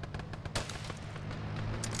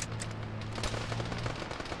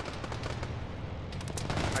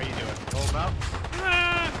 How you doing? Holding up?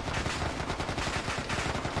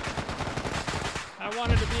 I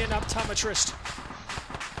wanted to be an optometrist.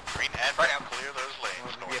 Green and Right. brown, clear those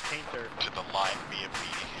lanes Be a painter. to the line BMP.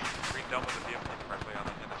 Green dome with the BMP correctly on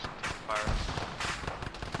the innocent fire.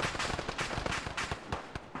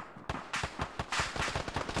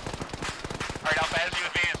 Alright, Alpha, as you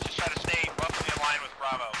advance, just try to stay roughly in line with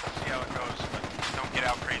Bravo. See how it goes, but just don't get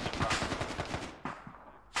out crazy front.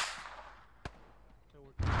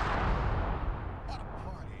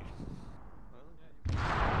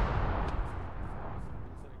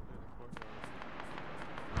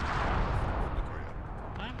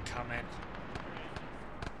 I'm coming.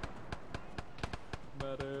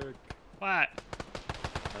 Medic. What?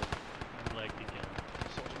 I'm lagged again.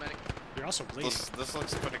 Soldier medic. You're also bleeding. This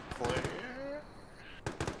looks pretty clear.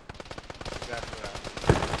 Exactly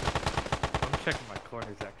what I'm checking my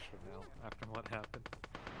corners extra now after what happened.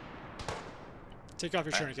 Take off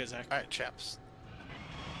your tourniquet, Zach. Alright, chaps.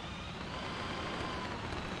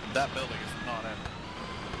 That building is not in.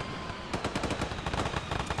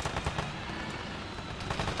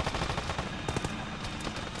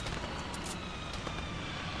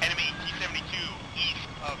 Enemy T-72 east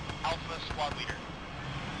of Alpha Squad Leader.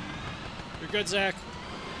 You're good, Zach.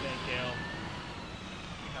 Thank you.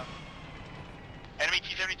 Enemy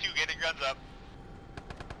T-72, get your guns up.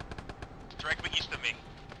 Directly east of me.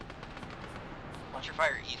 Watch your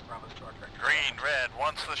fire east, Bravo's to our direct. Green, red,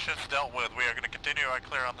 once the shit's dealt with, we are going to continue our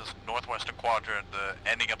clear on this northwestern quadrant,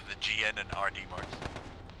 ending up at the GN and RD marks.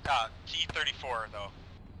 T-34 though.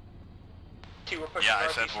 We're pushing Yeah, I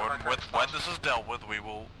said northeast from our current when spots. this is dealt with, we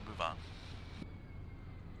will move on.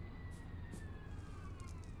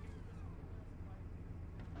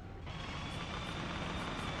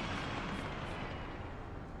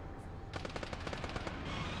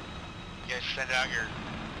 You guys send out your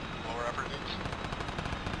lower upper dudes.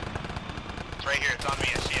 It's right here, it's on me,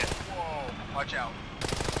 I see it. Whoa, watch out.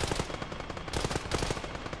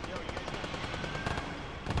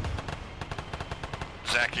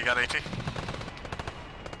 Zach, you got AT?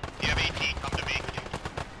 You have AT, come to me.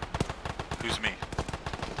 Who's me?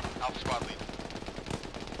 Alpha Squad Leader.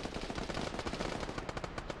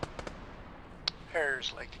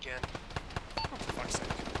 Hair's legged again. Oh, for fuck's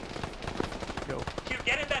sake. Go.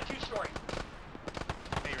 Get in that two-story.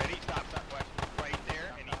 Hey, ready? Stop, west. Right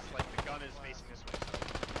there, and he's like, the gun is facing this way, so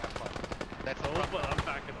have fun. That's the front. But I'm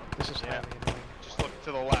backing up. This is Yeah. highly annoying. Just look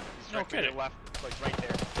to the left. He's No directly to kidding. the left, like right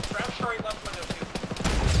there. Ground story left window two.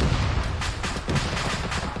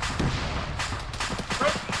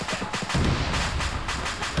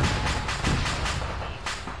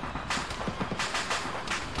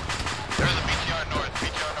 There's a BTR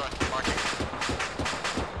north, marking.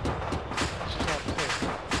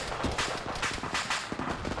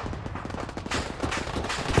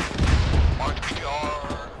 Marked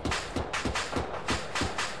BTR.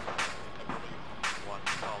 One,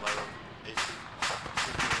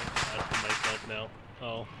 That's myself now.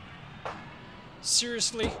 Oh.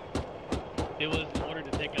 Seriously? It was in order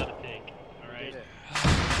to take out a tank. Alright.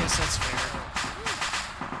 I guess that's fair.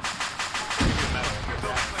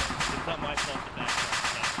 It's not my fault to back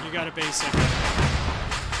up. You got a basic.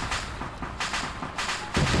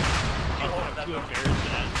 I'm too embarrassed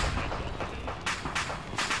to ask for myself.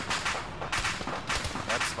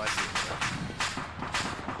 That's spicy.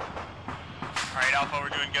 Alright, Alpha, we're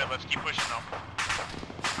doing good. Let's keep pushing though.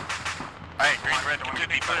 Alright, green, red, Don't wanna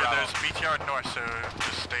continue get clear. beat by There's BTR north, so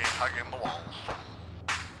just stay hugging the walls.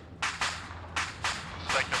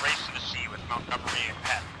 It's like the race to the sea with Montgomery and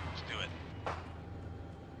Pat. Let's do it.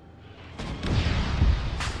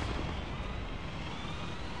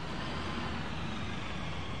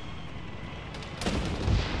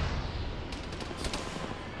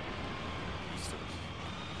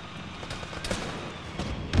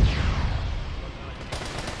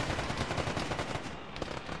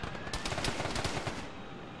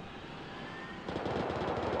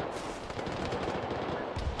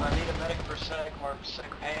 I need a medic for sec or sec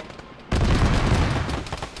pain.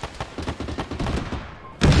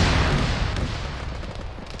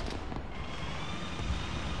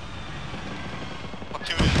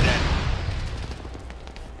 Platoon is dead.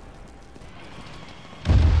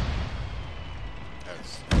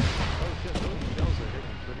 Oh shit, those shells are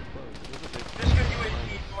hitting pretty close. This could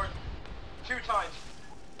UAV north. 2 times.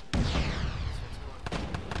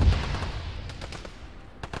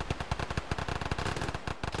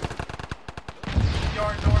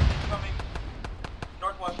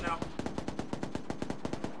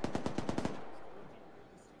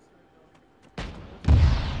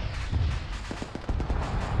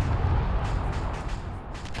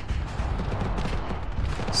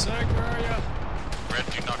 Zach, where are ya? Red,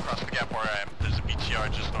 do not cross the gap where I am. There's a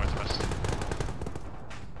BTR just north of us.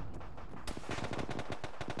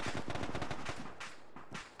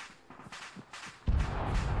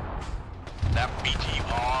 That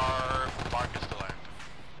BTR mark is still active.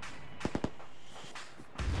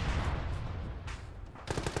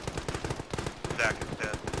 Zach is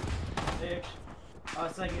dead.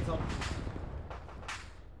 Second on.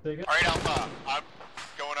 Alright, Alpha, I'm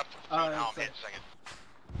going up to the now, man, second.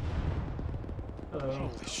 Hello.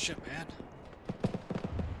 Holy shit, man.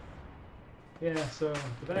 Yeah, so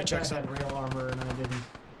the bad guy had rail armor and I didn't.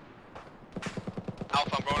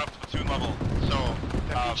 Alpha, I'm going up to platoon level. So,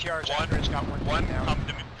 one, come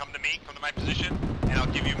to me, come to my position, and I'll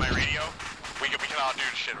give you my radio. We can all do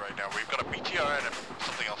shit right now. We've got a BTR and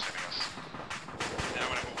something else hitting us. Then I'm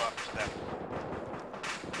gonna move up to them.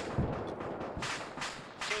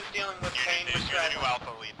 Who's dealing with pain? You're the new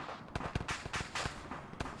Alpha lead.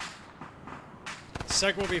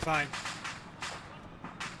 Sec will be fine.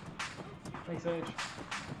 Thanks, Age.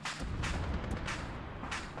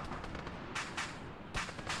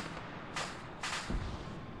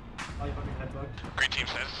 Oh, you fucking head bugged. Green team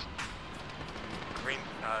says. Green,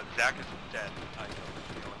 Zach is dead. I know,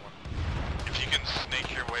 the only one. If you can snake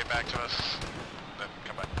your way back to us, then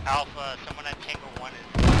come back. Alpha, someone at Tango 1 is...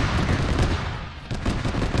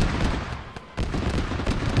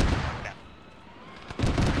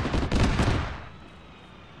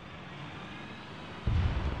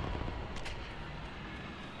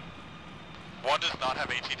 One does not have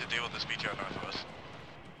AT to deal with this BTR north of us.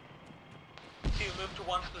 2, move to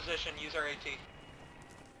 1's position, use our AT.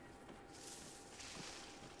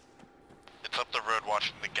 It's up the road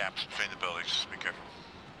watching the gaps between the buildings, just be careful.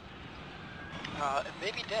 It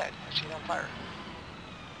may be dead. I see it on fire.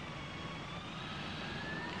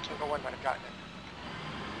 Tango 1 might have gotten it.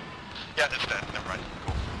 Yeah, it's dead. Never mind.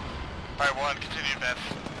 Cool. Alright, 1, continue advance.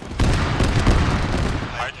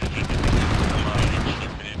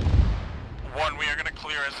 One, we are going to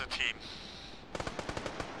clear as a team.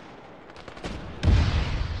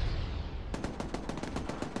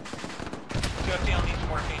 QFDL needs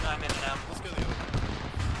morphine, I'm in and out. Let's go the other way.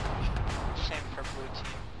 Same for blue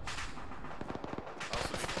team.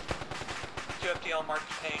 Also, 2FDL marked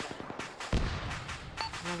pain.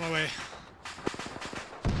 I'm on my way.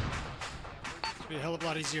 It'd be a hell of a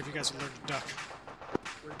lot easier if you guys would learn to duck.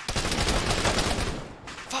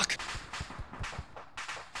 Fuck!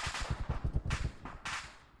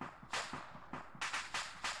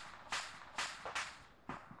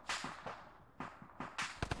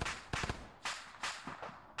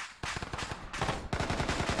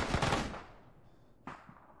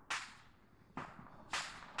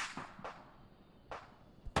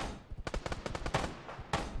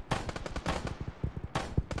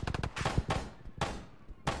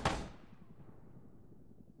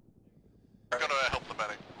 We're going to help the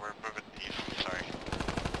medic. We're moving east. Sorry.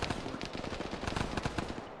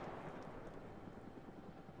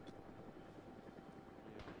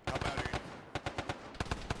 how bad are you?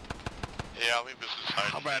 Yeah, I'll leave this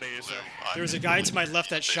aside. How bad are you, sir? There was a guy to my left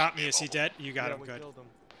that shot me. Is he dead? You got him. Good.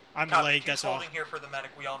 I'm Copy, leg, keep that's all. holding here for the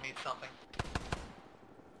medic, we all need something.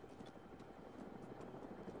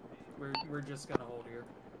 We're just gonna hold here.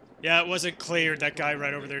 Yeah, it wasn't clear. That guy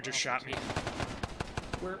right over there just shot me.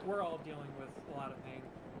 We're all dealing with a lot of pain.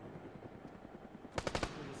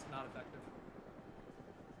 We're just not effective.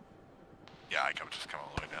 Yeah, I can just come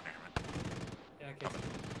all the way down here, man. Yeah, okay.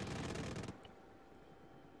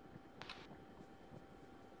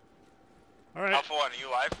 Alright. Alpha 1, are you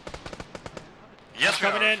alive? Yes, we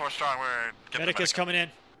coming are. in. 4 strong. We're getting Medic is coming in.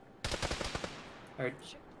 Alright.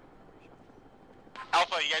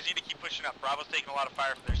 Alpha, you guys need to keep pushing up. Bravo's taking a lot of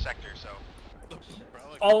fire from their sector, so...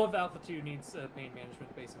 All of Alpha 2 needs pain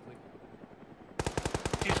management, basically.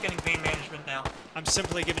 2's getting pain management now. I'm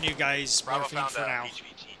simply giving you guys Bravo morphine found for now.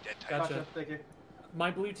 HVT dead type. Gotcha. Thank you.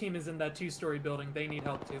 My blue team is in that 2-story building. They need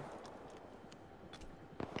help too.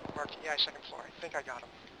 Mark, yeah, second floor. I think I got him.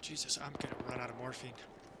 Jesus, I'm gonna run out of morphine.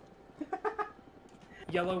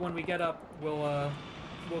 Yellow, when we get up, we'll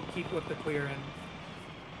keep with the clear and...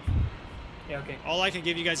 Yeah, okay. All I can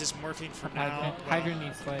give you guys is morphine for now. Hydra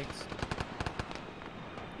needs legs.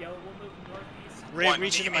 Yellow, we'll move northeast. Ray,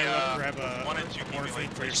 reach into my rope, grab 1 and 2 morphine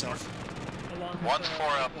for yourself. Along with, 1's 4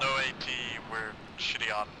 up, no AT. We're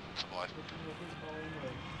shitty on supplies.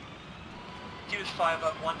 2 is 5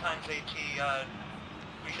 up, 1 times AT,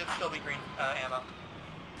 we should still be green ammo.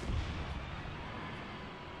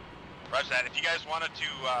 Roger that. If you guys wanted to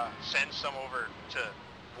send some over to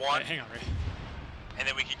 1, Right, hang on, Ray. and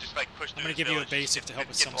then we can just like push through I'm gonna this give you a village, basic get, to help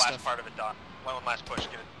with get some the last stuff. part of it done. One last push,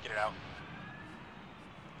 get it out.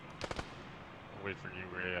 Wait for you,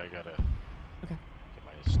 Ray. I gotta get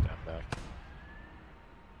my stamp back.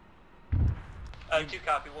 2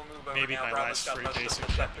 copy. We'll move over Maybe now. my Bravo's last got free most of basic.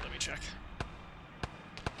 the sector. Let me check.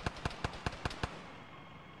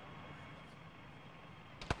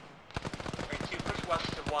 Alright, 2, push west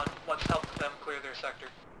to 1. Let's help them clear their sector.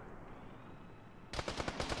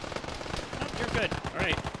 Oh, you're good.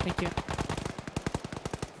 Alright. Thank you.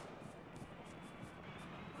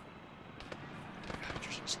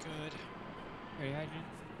 Hydrogen's good. Are you hydrogen?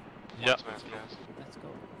 Yep. Let's go.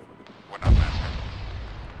 We're not master.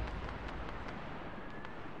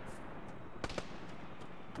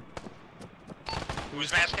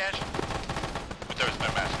 Who's mass cash? But there was no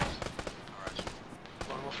mass cash. Alright.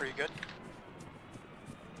 Lone Wolf, are you good?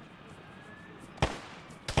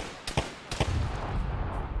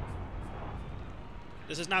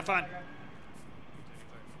 This is not fun.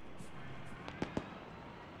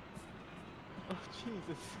 Oh,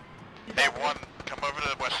 Jesus. Hey, 1, come over to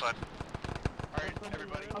the west side. Alright,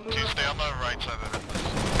 everybody. 2, stay on the right side of it.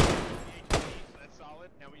 That's solid.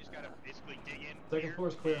 Now we just gotta basically dig in. Second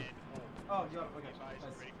floor's clear. Oh, yeah, okay. Nice.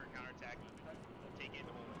 Ready for counterattack. Take it.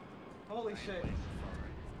 Holy shit.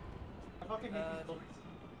 I fucking hate these buildings.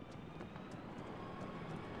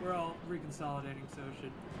 We're all reconsolidating, so it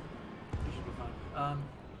should be fine.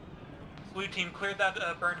 Blue team, cleared that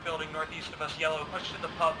burned building northeast of us. Yellow, push to the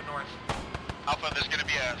pub north. Alpha, there's going to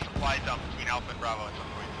be a supply dump between Alpha and Bravo at some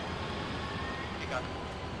point. You got it.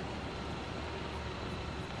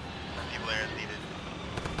 Some people there is needed.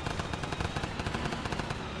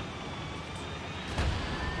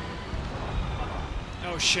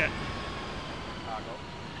 Oh shit.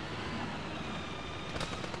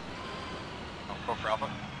 Go for Alpha.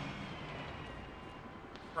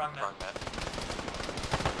 Wrong net. Wrong net.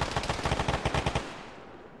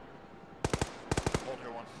 Hold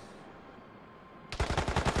here 1.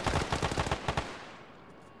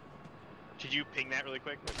 Did you ping that really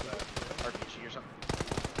quick with RPG or something?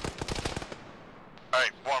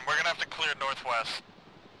 Alright, 1, we're gonna have to clear northwest.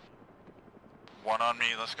 1 on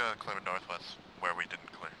me, let's go clear northwest, where we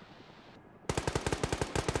didn't clear.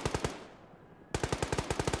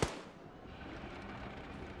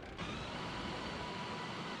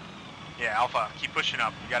 Yeah, Alpha, keep pushing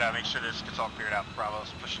up. You gotta make sure this gets all cleared out.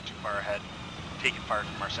 Bravo's pushing too far ahead, taking fire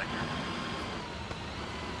from our sector.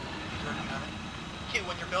 Working on it. Okay,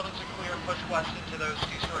 when your buildings are clear, push west into those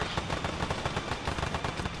 2 stories.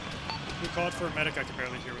 We called for a medic. I can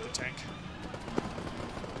barely hear with the tank.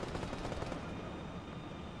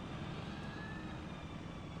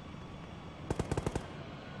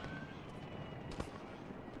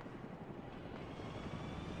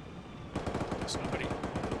 There's nobody.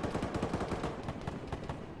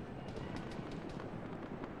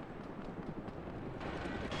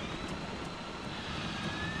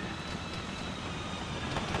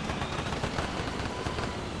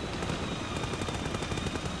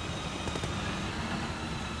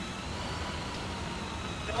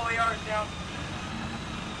 AR is down.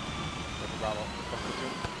 Bravo.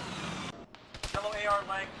 Yellow AR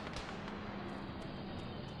leg.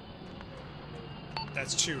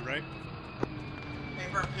 That's 2, right?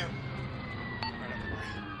 Paper 2. Right up the way.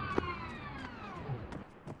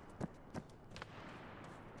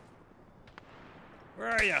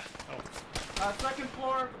 Where are ya? Oh. Second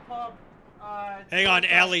floor of the pub. Hang on,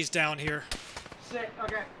 Alley's down here. Shit,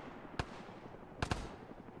 okay.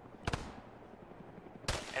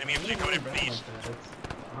 Enemy infantry coming in from the east. It's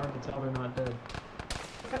hard to tell they're not dead.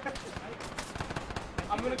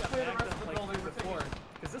 I'm gonna clear the rest of the building before.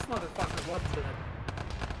 Because this motherfucker was dead.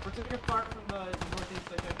 We're taking apart from the northeast,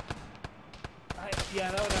 I think. Yeah,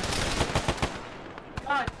 that would actually...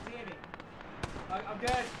 God damn it. I'm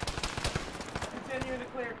dead. Continuing to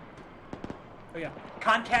clear. Oh yeah.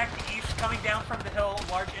 Contact east coming down from the hill.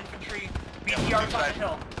 Large infantry. BTR's on the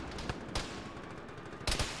hill.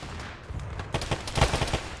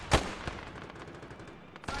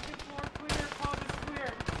 Second floor clear, pub is clear.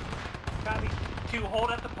 Copy. 2,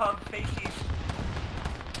 hold at the pub, face east.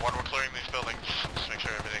 1, we're clearing these buildings. Just make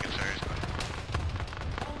sure everything is there is good.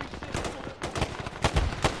 Holy shit, hold it.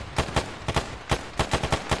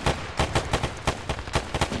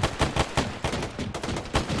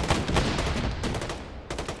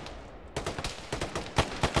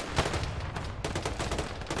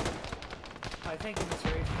 Hi, thank you, Mr.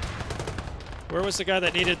 H. Where was the guy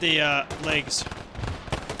that needed the legs?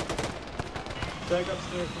 Back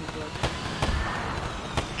upstairs from the door.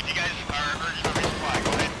 If you guys are urgent on resupply, go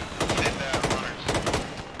ahead and send runners.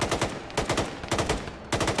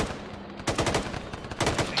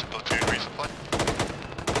 Platoon resupply.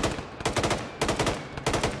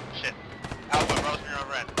 Shit. Alpha, Rose, you're on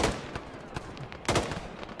red.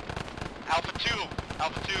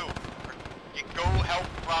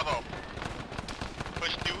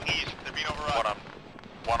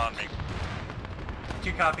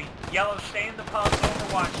 2 copy. Yellow, stay in the pub,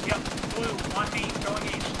 overwatch. Yep, blue, on me, going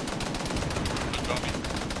east.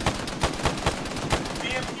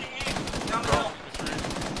 BMP east, down the hill.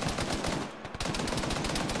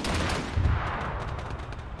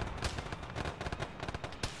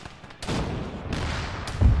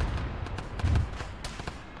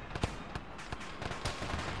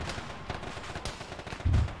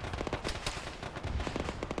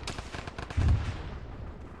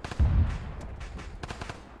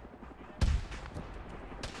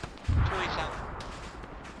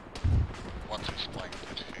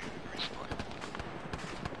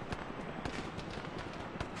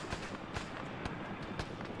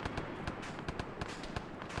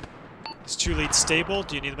 Is 2 lead stable?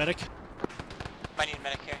 Do you need a medic? I need a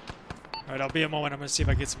medic here. Alright, I'll be a moment. I'm gonna see if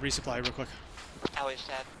I can get some resupply real quick. Always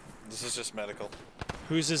sad. This is just medical.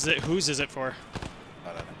 Whose is it for?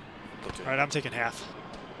 I don't know. Alright, I'm taking half.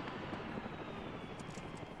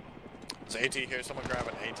 There's AT here. Someone grab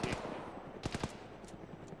an AT.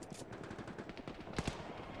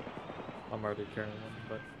 I'm already carrying one,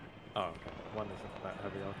 but... Oh, okay. One isn't that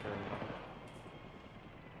heavy, I'll carry one.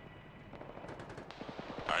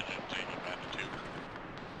 I didn't take it back to 2.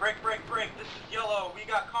 Break. This is Yellow. We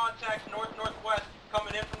got contacts north-northwest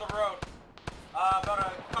coming in from the road. About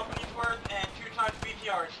a company's worth and 2 times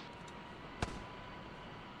BTRs.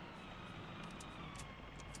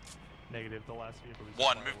 Negative, the last vehicle is...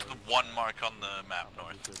 1, move to the 1 mark on the map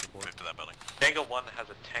north. Move to that building. Tango 1 has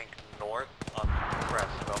a tank north on the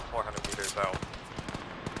crest, about 400 meters out.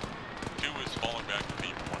 2 is falling back to the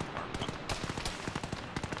 1 mark.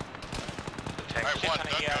 The tank Alright, 1,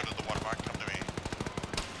 don't go to the 1 mark, come to me.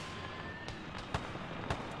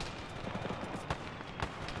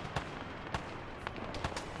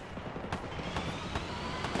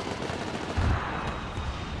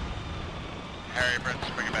 Harry, Brent,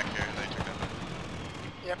 bring it back here. They took that.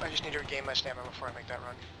 Yep, I just need to regain my stamina before I make that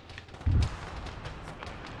run.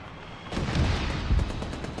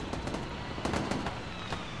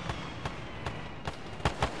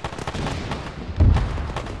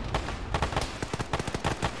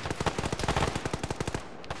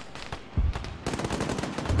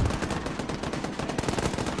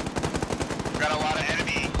 Got a lot of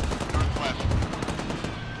enemy northwest.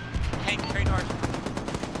 Tank, very north.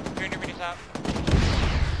 300 meters out.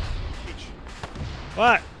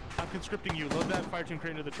 What? I'm conscripting you. Load that fire team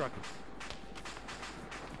crate into the truck.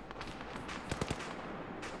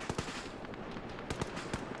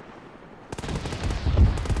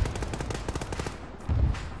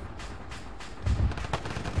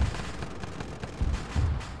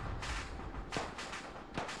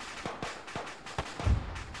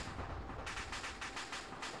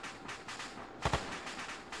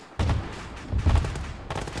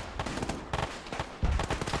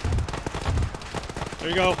 There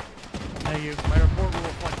you go. Thank you. My report will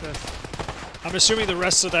reflect this. I'm assuming the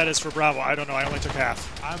rest of that is for Bravo. I don't know. I only took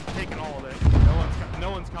half. I'm taking all of it. No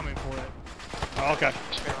one's coming for it. Oh, okay.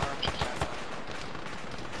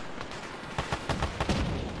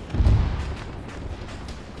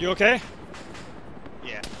 You okay?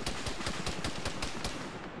 Yeah.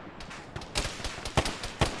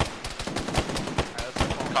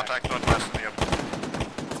 Contact northwest in the open.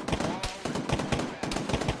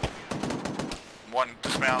 1,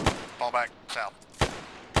 dismount, fall back, south.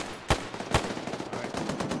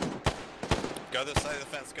 Go this side of the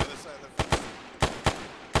fence. Go this side of the fence.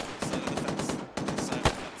 Side of the fence. This side of the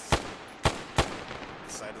fence.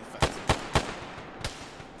 This side of the fence.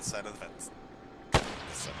 This side of the fence.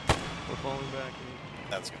 This side. We're falling back.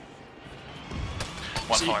 That's good.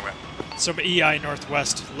 1 falling back. Some EI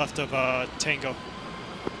northwest, left of Tango.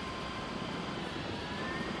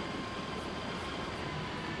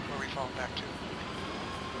 Where are we falling back to?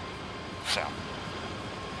 South.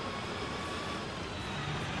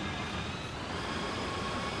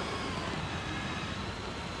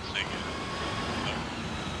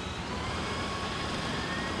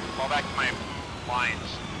 Fall back to my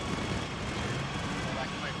lines. Fall back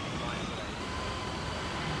to my lines that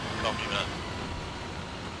Copy that.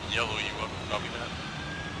 Yellow, you up? Copy that.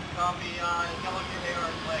 Copy, Yellow, get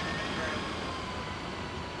AR flag.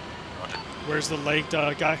 Roger. Where's the leg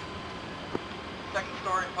guy? Second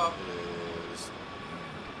story pub.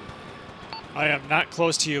 I am not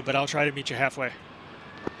close to you, but I'll try to meet you halfway.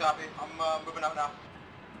 Copy, I'm moving out now.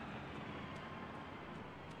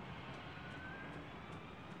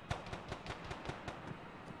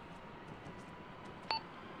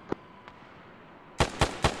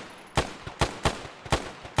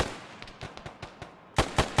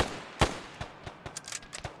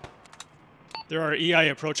 There are EI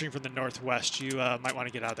approaching from the northwest. You might want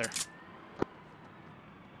to get out of there.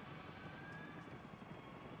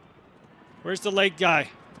 Where's the leg guy?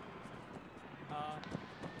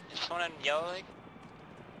 Is someone in yellow leg?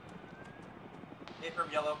 Affirm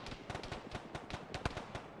yellow.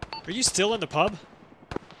 Are you still in the pub?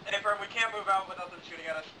 Affirm, we can't move out without them shooting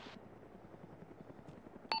at us.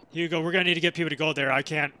 Hugo, we're gonna need to get people to go there. I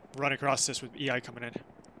can't run across this with EI coming in.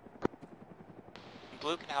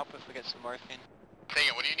 Blue can help if we get some morphine. Take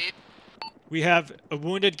it, what do you need? We have a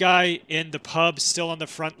wounded guy in the pub still on the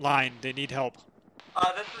front line. They need help.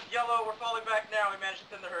 This is yellow. We're falling back now. We managed to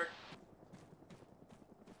thin the herd.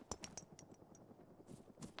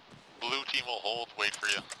 Blue team will hold, wait for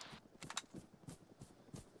you.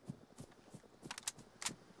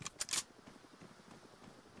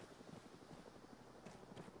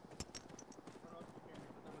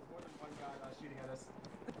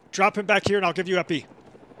 Drop him back here and I'll give you Epi.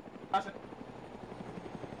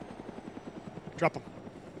 Drop him.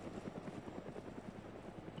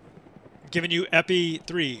 I'm giving you Epi.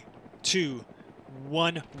 3, 2,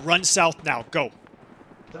 1. Run south now. Go.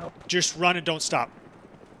 Just run and don't stop.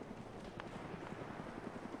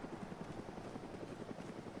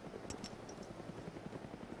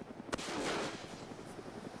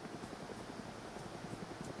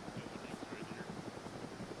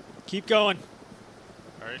 Keep going.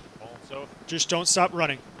 Alright, falling south. Just don't stop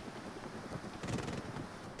running.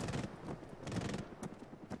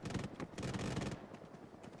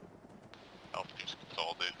 Altitude's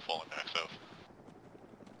consolidated, falling back south.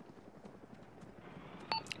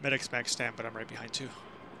 Medic's max stand, but I'm right behind too.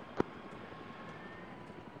 So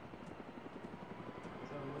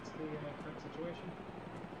what's the current situation?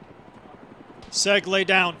 Seg, lay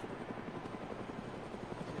down.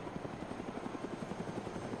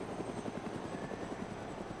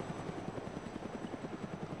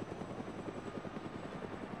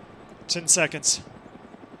 Ten seconds.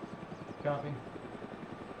 Copy.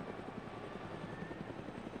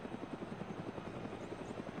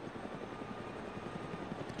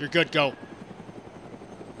 You're good, go.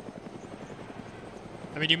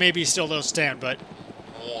 I mean, you may be still a little stand, but...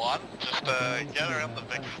 One, just gather up the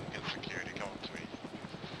victims and get security going to me.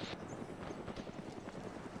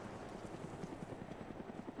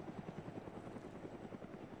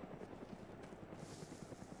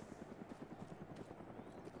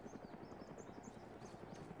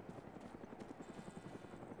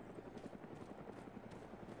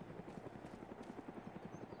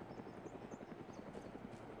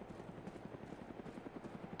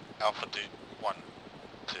 Alpha D1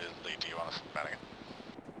 to lead D1 on Madigan.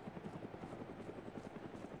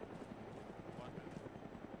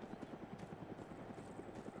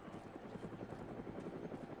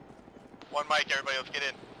 One mic, everybody else get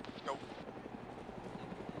in. Let's go.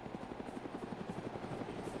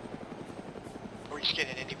 Are we just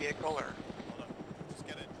getting in any vehicle or? Hold up. Just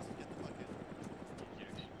get in. Just get the fuck in.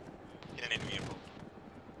 Get in any vehicle.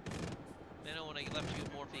 They know when I left you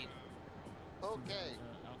with morphine. Okay.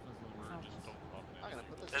 I'm gonna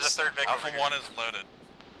put this. There's a third victim. Alpha 1 is loaded.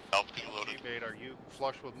 Alpha 2 loaded. Teammate, are you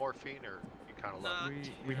flush with morphine or you kind of low?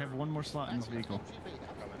 We have one more slot in this vehicle.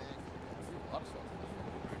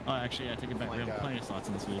 Oh, actually, I take it back. We have plenty of slots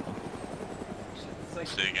in this vehicle.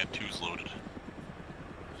 Say again, 2's loaded.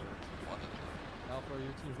 Alpha,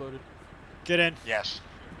 your team's loaded. Get in. Yes.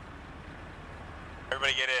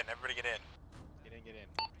 Everybody get in. Everybody get in. Get in, get in.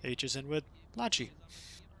 H is in with Lachi.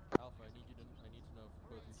 Alpha, I need to know if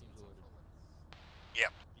both your teams are loaded.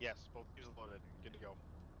 Yep. Yes, both teams are loaded. Good to go.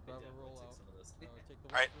 Bravo, roll out.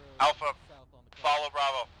 Alright, Alpha, follow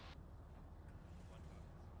Bravo.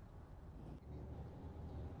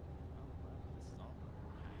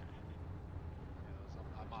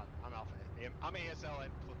 I'm Alpha. I'm ASL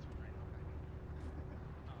and platoon right now.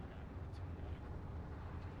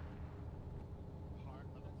 Hard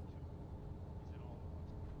level 2. He's in all at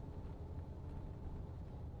once.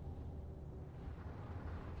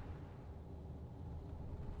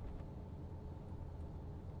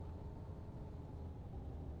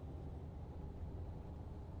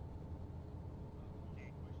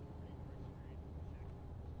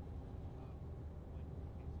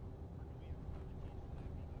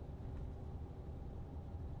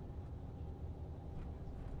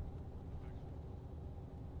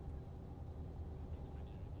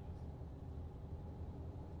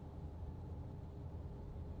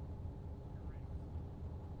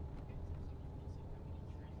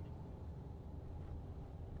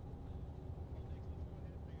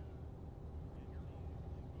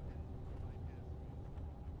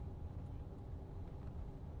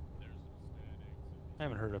 I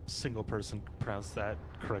haven't heard a single person pronounce that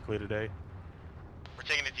correctly today. We're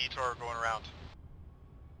taking a detour going around.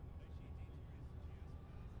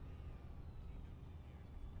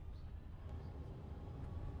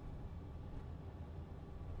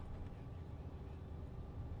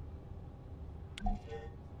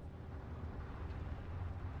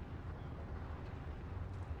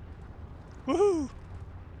 Woohoo!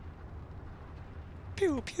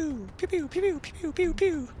 Pew pew pew pew pew pew pew pew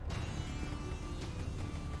pew.